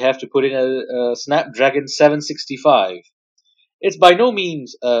 They have to put in a Snapdragon 765. It's by no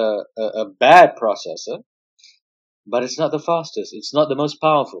means a bad processor, but it's not the fastest. It's not the most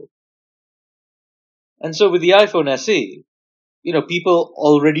powerful. And so with the iPhone SE, people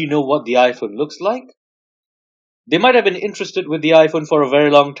already know what the iPhone looks like. They might have been interested with the iPhone for a very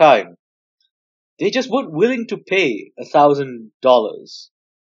long time. They just weren't willing to pay $1,000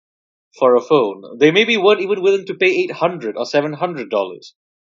 for a phone. They maybe weren't even willing to pay $800 or $700.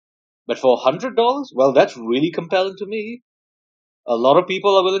 But for $100, well, that's really compelling to me. A lot of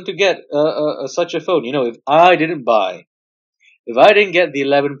people are willing to get such a phone. If I didn't get the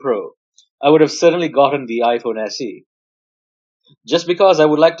 11 Pro, I would have certainly gotten the iPhone SE. Just because I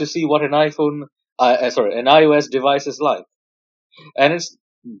would like to see what an iOS device is like. And it's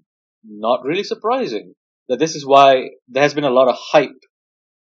not really surprising that this is why there has been a lot of hype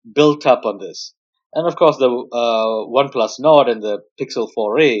built up on this. And of course, the OnePlus Nord and the Pixel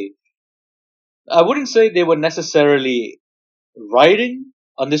 4a, I wouldn't say they were necessarily riding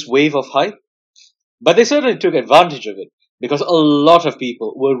on this wave of hype, but they certainly took advantage of it because a lot of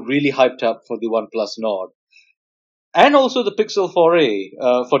people were really hyped up for the OnePlus Nord. And also the Pixel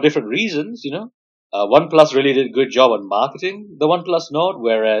 4a, for different reasons, OnePlus really did a good job on marketing the OnePlus Nord,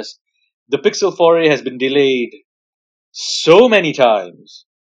 whereas the Pixel 4a has been delayed so many times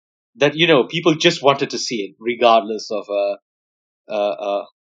that, people just wanted to see it regardless of,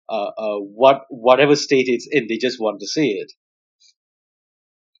 whatever state it's in, they just want to see it.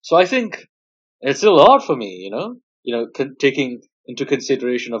 So I think it's still odd for me, taking into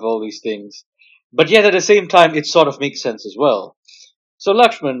consideration of all these things. But yet at the same time, it sort of makes sense as well. So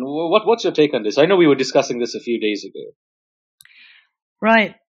Lakshman, what's your take on this? I know we were discussing this a few days ago.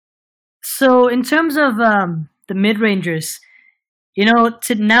 Right. So in terms of the mid-rangers,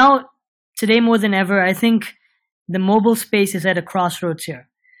 today more than ever, I think the mobile space is at a crossroads here.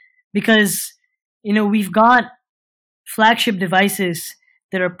 Because, we've got flagship devices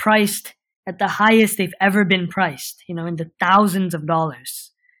that are priced at the highest they've ever been priced, in the thousands of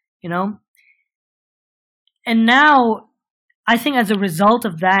dollars, And now, I think as a result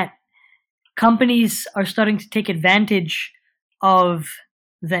of that, companies are starting to take advantage of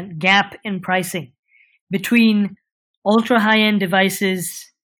that gap in pricing between ultra high-end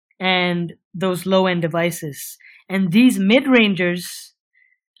devices and those low-end devices. And these mid-rangers,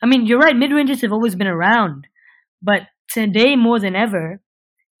 you're right, mid-rangers have always been around, but today more than ever,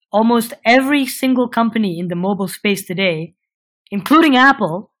 almost every single company in the mobile space today, including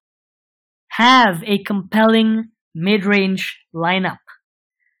Apple, have a compelling mid-range lineup.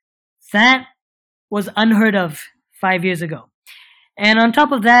 That was unheard of 5 years ago. And on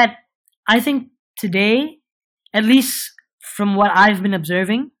top of that, I think today, at least from what I've been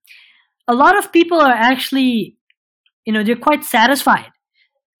observing, a lot of people are actually, they're quite satisfied.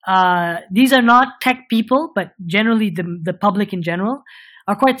 These are not tech people, but generally the public in general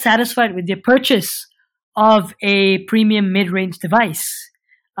are quite satisfied with their purchase of a premium mid-range device.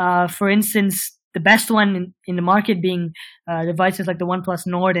 For instance, the best one in the market being devices like the OnePlus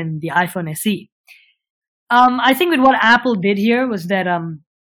Nord and the iPhone SE. I think with what Apple did here was that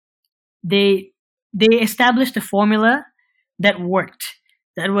they established a formula that worked.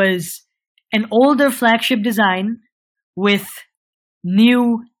 That was an older flagship design with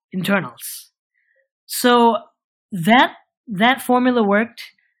new internals. So that formula worked.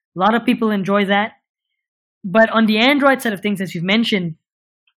 A lot of people enjoy that. But on the Android side of things, as you've mentioned,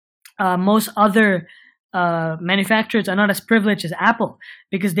 most other manufacturers are not as privileged as Apple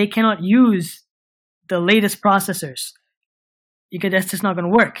because they cannot use the latest processors. Because that's just not going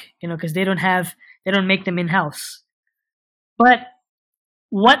to work, because they don't make them in-house. But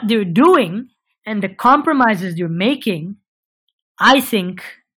what they're doing and the compromises they're making, I think,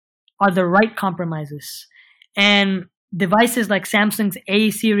 are the right compromises. And devices like Samsung's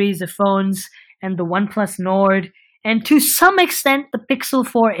A series of phones and the OnePlus Nord, and to some extent the Pixel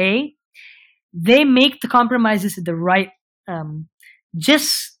 4a, they make the compromises at the right,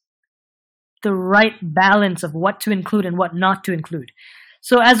 just the right balance of what to include and what not to include.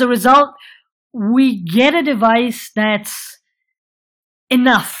 So as a result, we get a device that's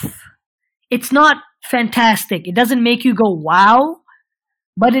enough. It's not fantastic. It doesn't make you go, wow,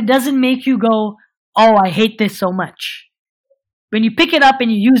 but it doesn't make you go, oh, I hate this so much. When you pick it up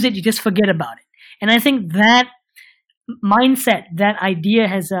and you use it, you just forget about it. And I think that mindset, that idea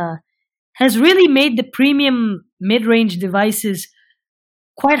has really made the premium mid-range devices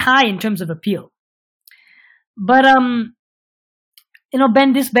quite high in terms of appeal. But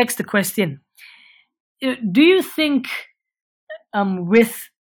Ben, this begs the question: do you think, with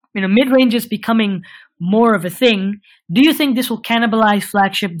mid-ranges becoming more of a thing, do you think this will cannibalize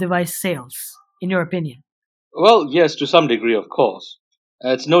flagship device sales, in your opinion? Well, yes, to some degree, of course.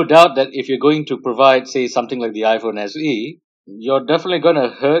 It's no doubt that if you're going to provide, say, something like the iPhone SE, you're definitely going to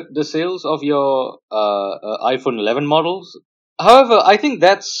hurt the sales of your iPhone 11 models. However, I think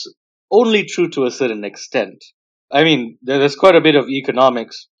that's only true to a certain extent. I mean, there's quite a bit of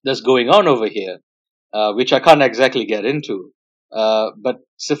economics that's going on over here, which I can't exactly get into. But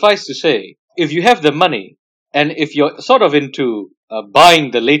suffice to say, if you have the money, and if you're sort of into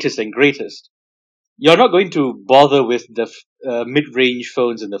buying the latest and greatest, you're not going to bother with the mid-range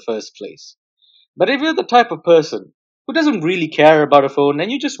phones in the first place. But if you're the type of person who doesn't really care about a phone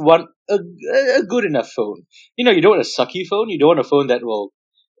and you just want a good enough phone, you don't want a sucky phone, you don't want a phone that will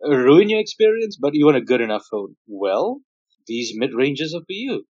ruin your experience, but you want a good enough phone, well, these mid-ranges are for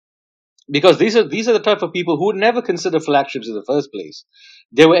you. Because these are the type of people who would never consider flagships in the first place.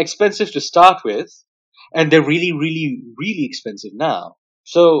 They were expensive to start with, and they're really, really, really expensive now.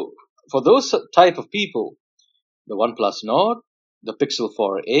 So for those type of people, the OnePlus Nord, the Pixel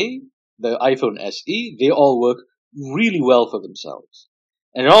 4a, the iPhone SE, they all work really well for themselves.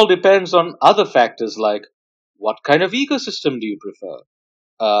 And it all depends on other factors like what kind of ecosystem do you prefer,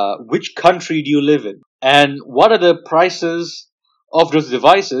 which country do you live in, and what are the prices of those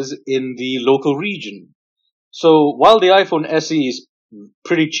devices in the local region. So while the iPhone SE is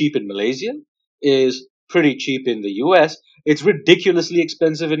pretty cheap in Malaysia, is pretty cheap in the US, it's ridiculously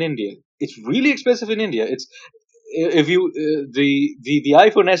expensive in India. It's really expensive in India. The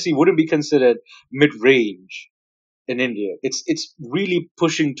iPhone SE wouldn't be considered mid-range in India. It's really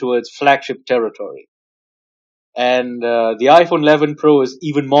pushing towards flagship territory. And the iPhone 11 Pro is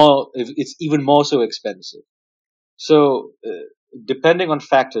even more so expensive. So depending on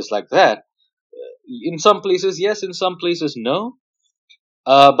factors like that, in some places yes, in some places no.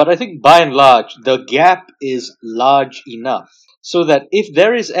 But I think by and large, the gap is large enough so that if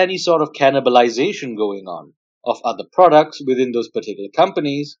there is any sort of cannibalization going on of other products within those particular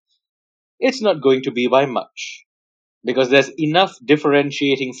companies, it's not going to be by much. Because there's enough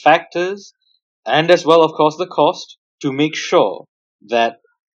differentiating factors, and as well, of course, the cost, to make sure that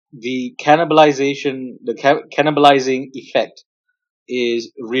the cannibalizing effect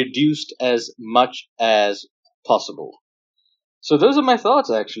is reduced as much as possible. So those are my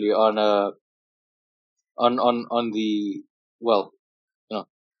thoughts actually on the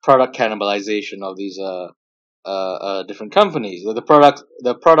product cannibalization of these different companies. The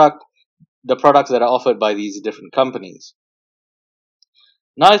products that are offered by these different companies.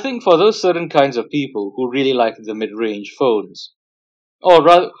 Now, I think for those certain kinds of people who really like the mid-range phones, or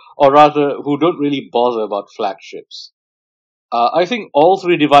rather who don't really bother about flagships, I think all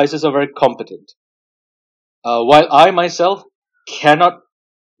three devices are very competent. While I myself cannot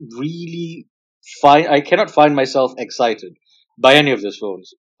really I cannot find myself excited by any of those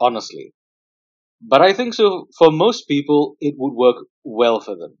phones, honestly. But I think so for most people, it would work well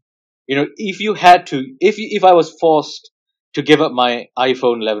for them. If you had to, if I was forced to give up my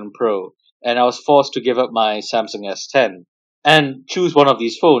iPhone 11 Pro and I was forced to give up my Samsung S10 and choose one of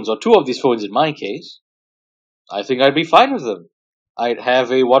these phones or two of these phones in my case, I think I'd be fine with them. I'd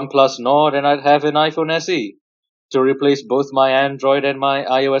have a OnePlus Nord and I'd have an iPhone SE to replace both my Android and my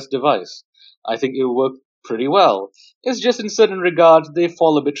iOS device. I think it will work pretty well. It's just in certain regards they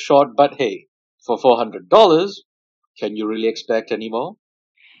fall a bit short, but hey, for $400, can you really expect any more?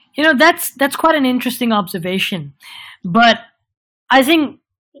 That's quite an interesting observation. But I think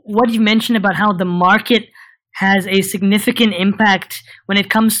what you mentioned about how the market has a significant impact when it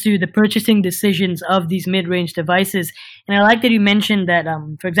comes to the purchasing decisions of these mid-range devices. And I like that you mentioned that,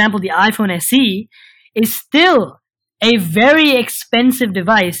 for example, the iPhone SE is still a very expensive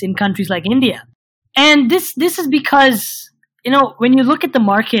device in countries like India. And this is because, when you look at the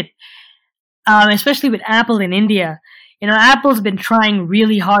market, especially with Apple in India, Apple's been trying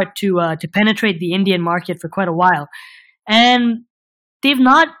really hard to penetrate the Indian market for quite a while, and they've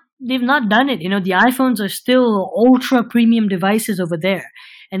not done it. The iPhones are still ultra premium devices over there,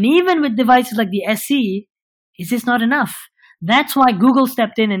 and even with devices like the SE, is this not enough? That's why Google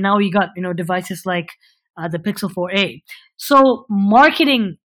stepped in, and now you got devices like the Pixel 4a. So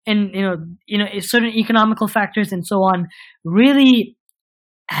marketing and certain economical factors and so on really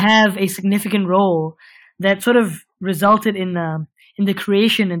have a significant role that sort of resulted in the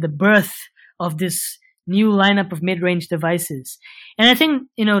creation and the birth of this new lineup of mid-range devices. And I think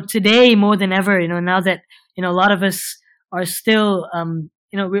today more than ever, now that a lot of us are still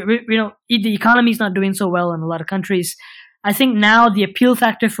the economy is not doing so well in a lot of countries. I think now the appeal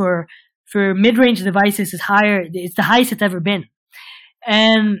factor for mid-range devices is higher. It's the highest it's ever been.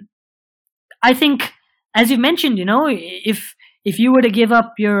 And I think, as you mentioned, if you were to give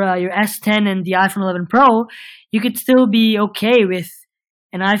up your S10 and the iPhone 11 Pro, you could still be okay with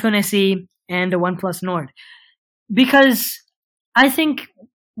an iPhone SE and a OnePlus Nord. Because I think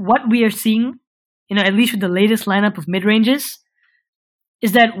what we are seeing, at least with the latest lineup of mid-ranges,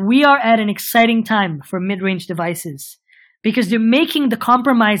 is that we are at an exciting time for mid-range devices. Because they're making the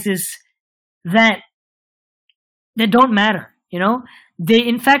compromises that don't matter, They,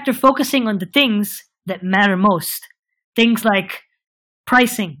 in fact, are focusing on the things that matter most. Things like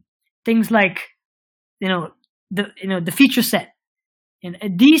pricing, things like the feature set, and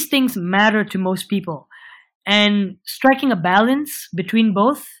these things matter to most people. And striking a balance between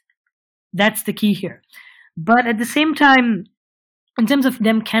both, that's the key here. But at the same time, in terms of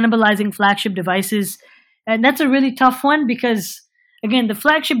them cannibalizing flagship devices, and that's a really tough one because again, the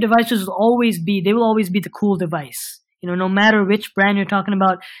flagship devices will always be the cool device. No matter which brand you're talking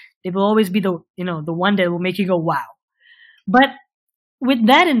about, they will always be the one that will make you go wow. But with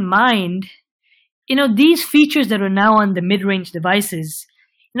that in mind, these features that are now on the mid-range devices,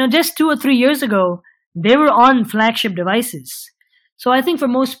 just 2 or 3 years ago, they were on flagship devices. So I think for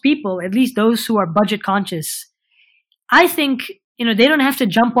most people, at least those who are budget conscious, I think, they don't have to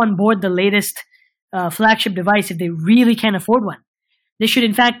jump on board the latest flagship device if they really can't afford one. They should,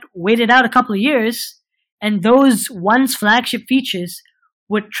 in fact, wait it out a couple of years, and those once flagship features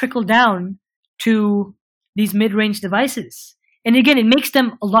would trickle down to these mid-range devices. And again, it makes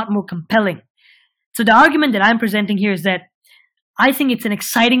them a lot more compelling. So the argument that I'm presenting here is that I think it's an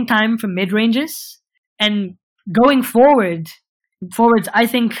exciting time for mid-ranges. And going forwards, I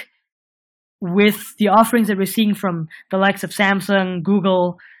think with the offerings that we're seeing from the likes of Samsung,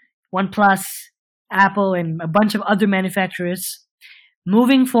 Google, OnePlus, Apple, and a bunch of other manufacturers,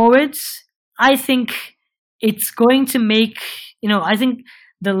 moving forwards, I think it's going to make, I think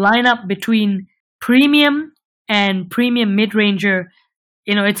the lineup between premium and premium mid-ranger,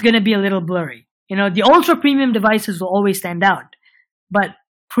 it's going to be a little blurry. The ultra premium devices will always stand out, but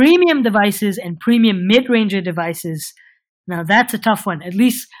premium devices and premium mid-ranger devices, now that's a tough one, at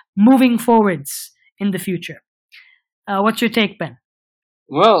least moving forwards in the future. What's your take, Ben?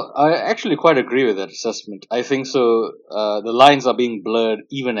 Well, I actually quite agree with that assessment. I think so. The lines are being blurred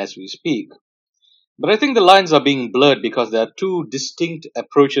even as we speak. But I think the lines are being blurred because there are two distinct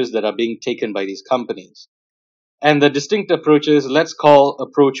approaches that are being taken by these companies. And the distinct approaches, let's call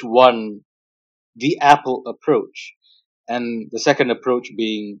approach one the Apple approach, and the second approach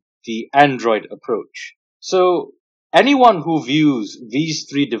being the Android approach. So anyone who views these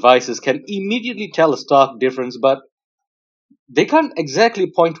three devices can immediately tell a stark difference, but they can't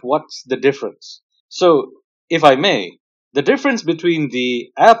exactly point what's the difference. So, if I may, the difference between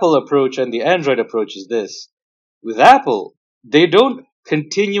the Apple approach and the Android approach is this. With Apple, they don't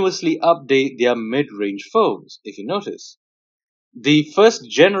continuously update their mid-range phones, if you notice. The first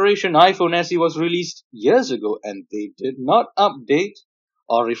generation iPhone SE was released years ago, and they did not update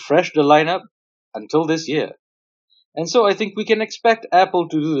or refresh the lineup until this year. And so I think we can expect Apple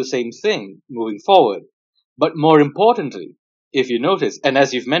to do the same thing moving forward. But more importantly, if you notice, and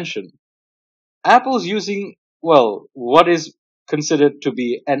as you've mentioned, Apple's using, well, what is considered to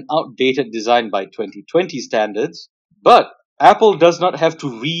be an outdated design by 2020 standards, but Apple does not have to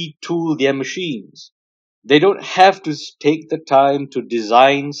retool their machines. They don't have to take the time to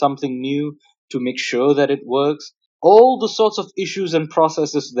design something new to make sure that it works. All the sorts of issues and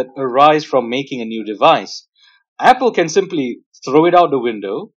processes that arise from making a new device, Apple can simply throw it out the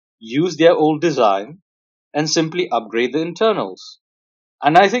window, use their old design, and simply upgrade the internals.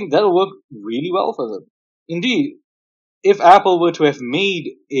 And I think that'll work really well for them. Indeed, if Apple were to have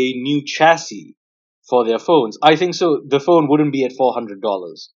made a new chassis for their phones, I think so the phone wouldn't be at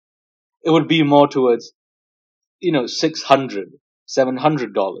 $400. It would be more towards, $600,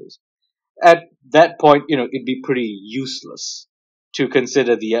 $700. At that point, it'd be pretty useless to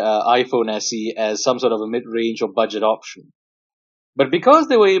consider the iPhone SE as some sort of a mid-range or budget option. But because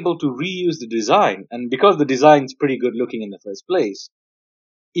they were able to reuse the design, and because the design's pretty good looking in the first place,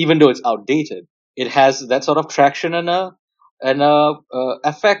 even though it's outdated, it has that sort of traction and a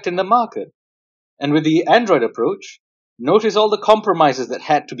effect in the market. And with the Android approach, notice all the compromises that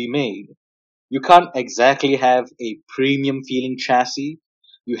had to be made. You can't exactly have a premium feeling chassis.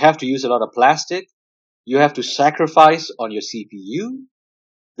 You have to use a lot of plastic. You have to sacrifice on your CPU,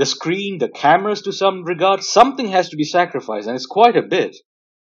 the screen, the cameras to some regard. Something has to be sacrificed, and it's quite a bit.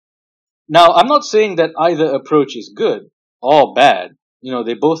 Now, I'm not saying that either approach is good or bad.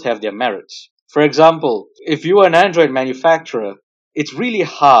 They both have their merits. For example, if you are an Android manufacturer, it's really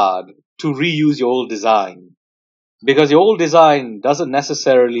hard to reuse your old design, because your old design doesn't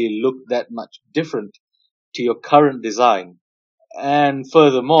necessarily look that much different to your current design. And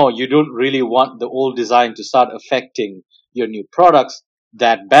furthermore, you don't really want the old design to start affecting your new products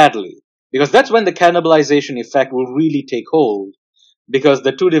that badly, because that's when the cannibalization effect will really take hold, because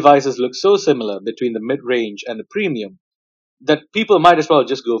the two devices look so similar between the mid-range and the premium that people might as well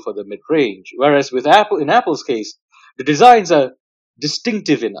just go for the mid-range. Whereas with Apple, in Apple's case, the designs are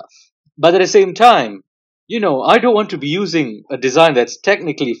distinctive enough. But at the same time, I don't want to be using a design that's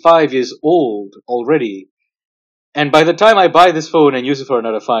technically 5 years old already. And by the time I buy this phone and use it for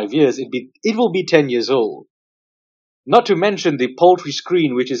another 5 years, it will be 10 years old. Not to mention the paltry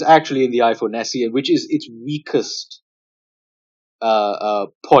screen, which is actually in the iPhone SE, and which is its weakest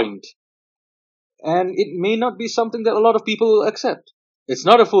point. And it may not be something that a lot of people will accept. It's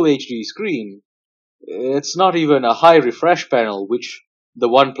not a full HD screen. It's not even a high refresh panel, which the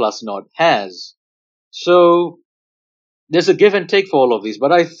OnePlus Nord has. So there's a give and take for all of these.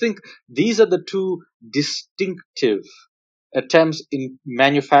 But I think these are the two distinctive attempts in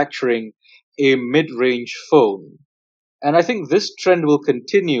manufacturing a mid-range phone. And I think this trend will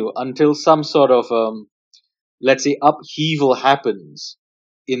continue until some sort of, let's say, upheaval happens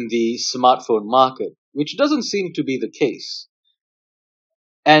in the smartphone market, which doesn't seem to be the case.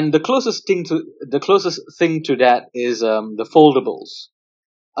 And the closest thing to that is the foldables.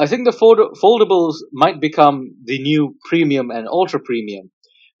 I think the foldables might become the new premium and ultra premium,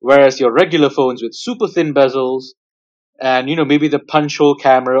 whereas your regular phones with super thin bezels and maybe the punch hole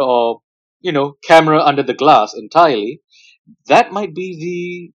camera or camera under the glass entirely, that might be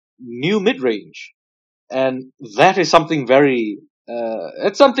the new mid-range. And that is something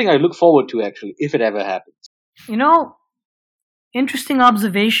it's something I look forward to, actually, if it ever happens. Interesting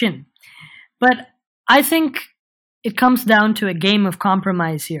observation. But I think it comes down to a game of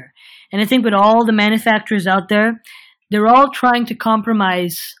compromise here. And I think with all the manufacturers out there, they're all trying to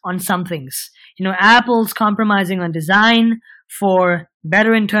compromise on some things. Apple's compromising on design for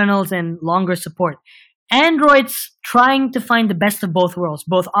better internals and longer support. Android's trying to find the best of both worlds,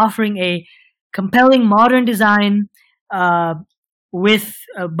 both offering a compelling modern design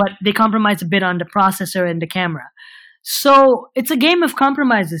but they compromise a bit on the processor and the camera. So it's a game of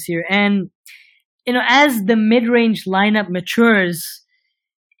compromises here. And, as the mid-range lineup matures,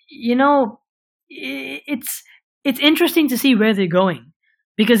 it's interesting to see where they're going.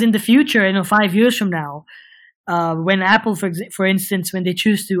 Because in the future, 5 years from now, when Apple, for instance, when they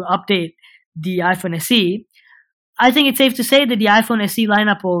choose to update the iPhone SE, I think it's safe to say that the iPhone SE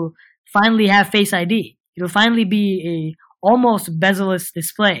lineup will finally have Face ID. It'll finally be a almost bezel-less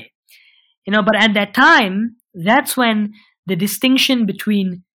display. But at that time, that's when the distinction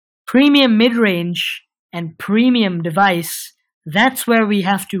between premium mid-range and premium device, that's where we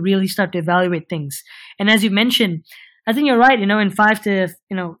have to really start to evaluate things. And as you mentioned, I think you're right. In 5 to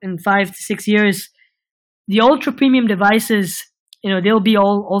 6 years, the ultra premium devices, there'll be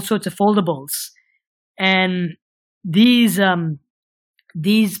all sorts of foldables, and these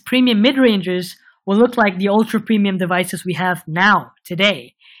premium mid rangers will look like the ultra premium devices we have now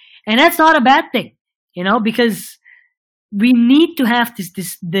today, and that's not a bad thing, because we need to have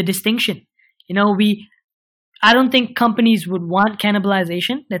the distinction. We I don't think companies would want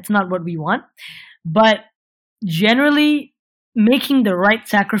cannibalization. That's not what we want, but generally making the right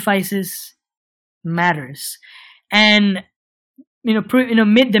sacrifices matters. And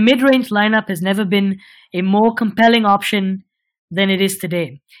the mid-range lineup has never been a more compelling option than it is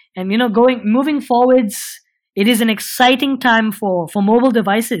today. And moving forwards, it is an exciting time for mobile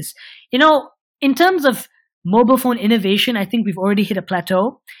devices. In terms of mobile phone innovation, I think we've already hit a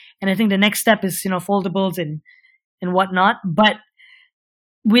plateau, and I think the next step is foldables and whatnot. But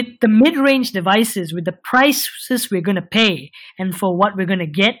with the mid-range devices, with the prices we're going to pay and for what we're going to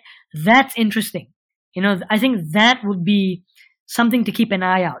get, that's interesting. I think that would be something to keep an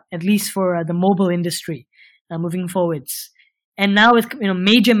eye out, at least for the mobile industry moving forwards. And now with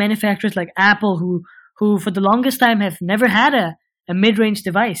major manufacturers like Apple, who for the longest time have never had a mid-range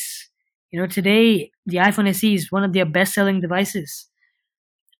device. Today the iPhone SE is one of their best-selling devices.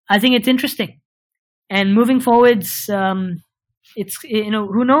 I think it's interesting. And moving forwards, it's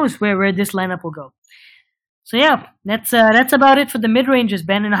who knows where this lineup will go. So yeah, that's about it for the mid ranges,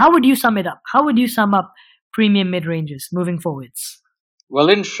 Ben. And how would you sum it up? How would you sum up premium mid ranges moving forwards? Well,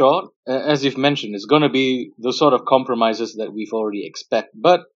 in short, as you've mentioned, it's going to be the sort of compromises that we've already expect.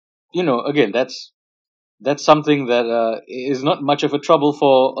 But again, that's something that is not much of a trouble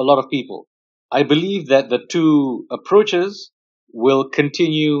for a lot of people. I believe that the two approaches will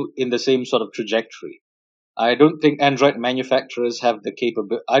continue in the same sort of trajectory. I don't think Android manufacturers have the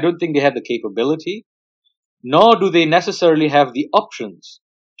capability. I don't think they have the capability, nor do they necessarily have the options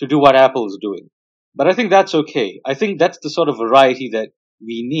to do what Apple's doing. But I think that's okay. I think that's the sort of variety that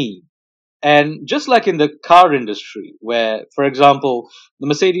we need. And just like in the car industry, where, for example, the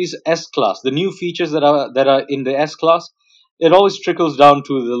Mercedes S-Class, the new features that are in the S-Class, it always trickles down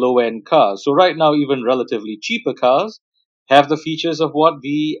to the low-end cars. So right now, even relatively cheaper cars have the features of what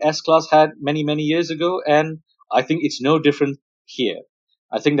the S-Class had many, many years ago, and I think it's no different here.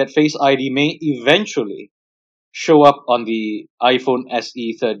 I think that Face ID may eventually show up on the iPhone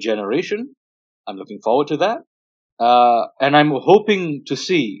SE 3rd generation. I'm looking forward to that. And I'm hoping to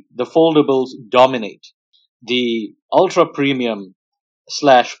see the foldables dominate the ultra premium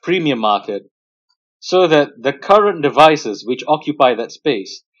 / premium market, so that the current devices which occupy that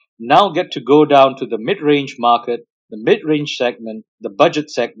space now get to go down to the mid-range market, the mid-range segment, the budget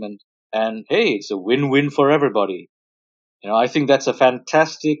segment, and hey, it's a win-win for everybody. I think that's a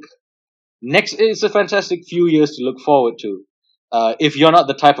fantastic it's a fantastic few years to look forward to, if you're not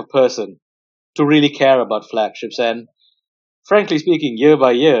the type of person to really care about flagships. And frankly speaking, year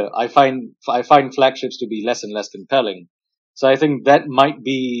by year, I find flagships to be less and less compelling. So I think that might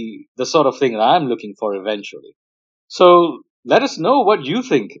be the sort of thing that I'm looking for eventually. So let us know what you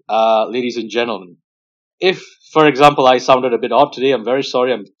think, ladies and gentlemen. If, for example, I sounded a bit odd today, I'm very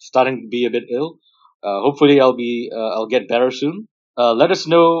sorry. I'm starting to be a bit ill. Hopefully I'll get better soon. Let us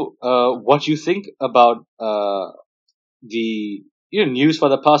know what you think about the news for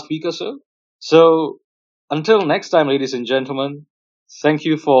the past week or so. So until next time, ladies and gentlemen, thank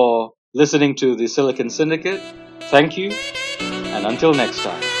you for listening to the Silicon Syndicate. Thank you, and until next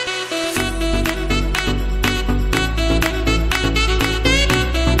time.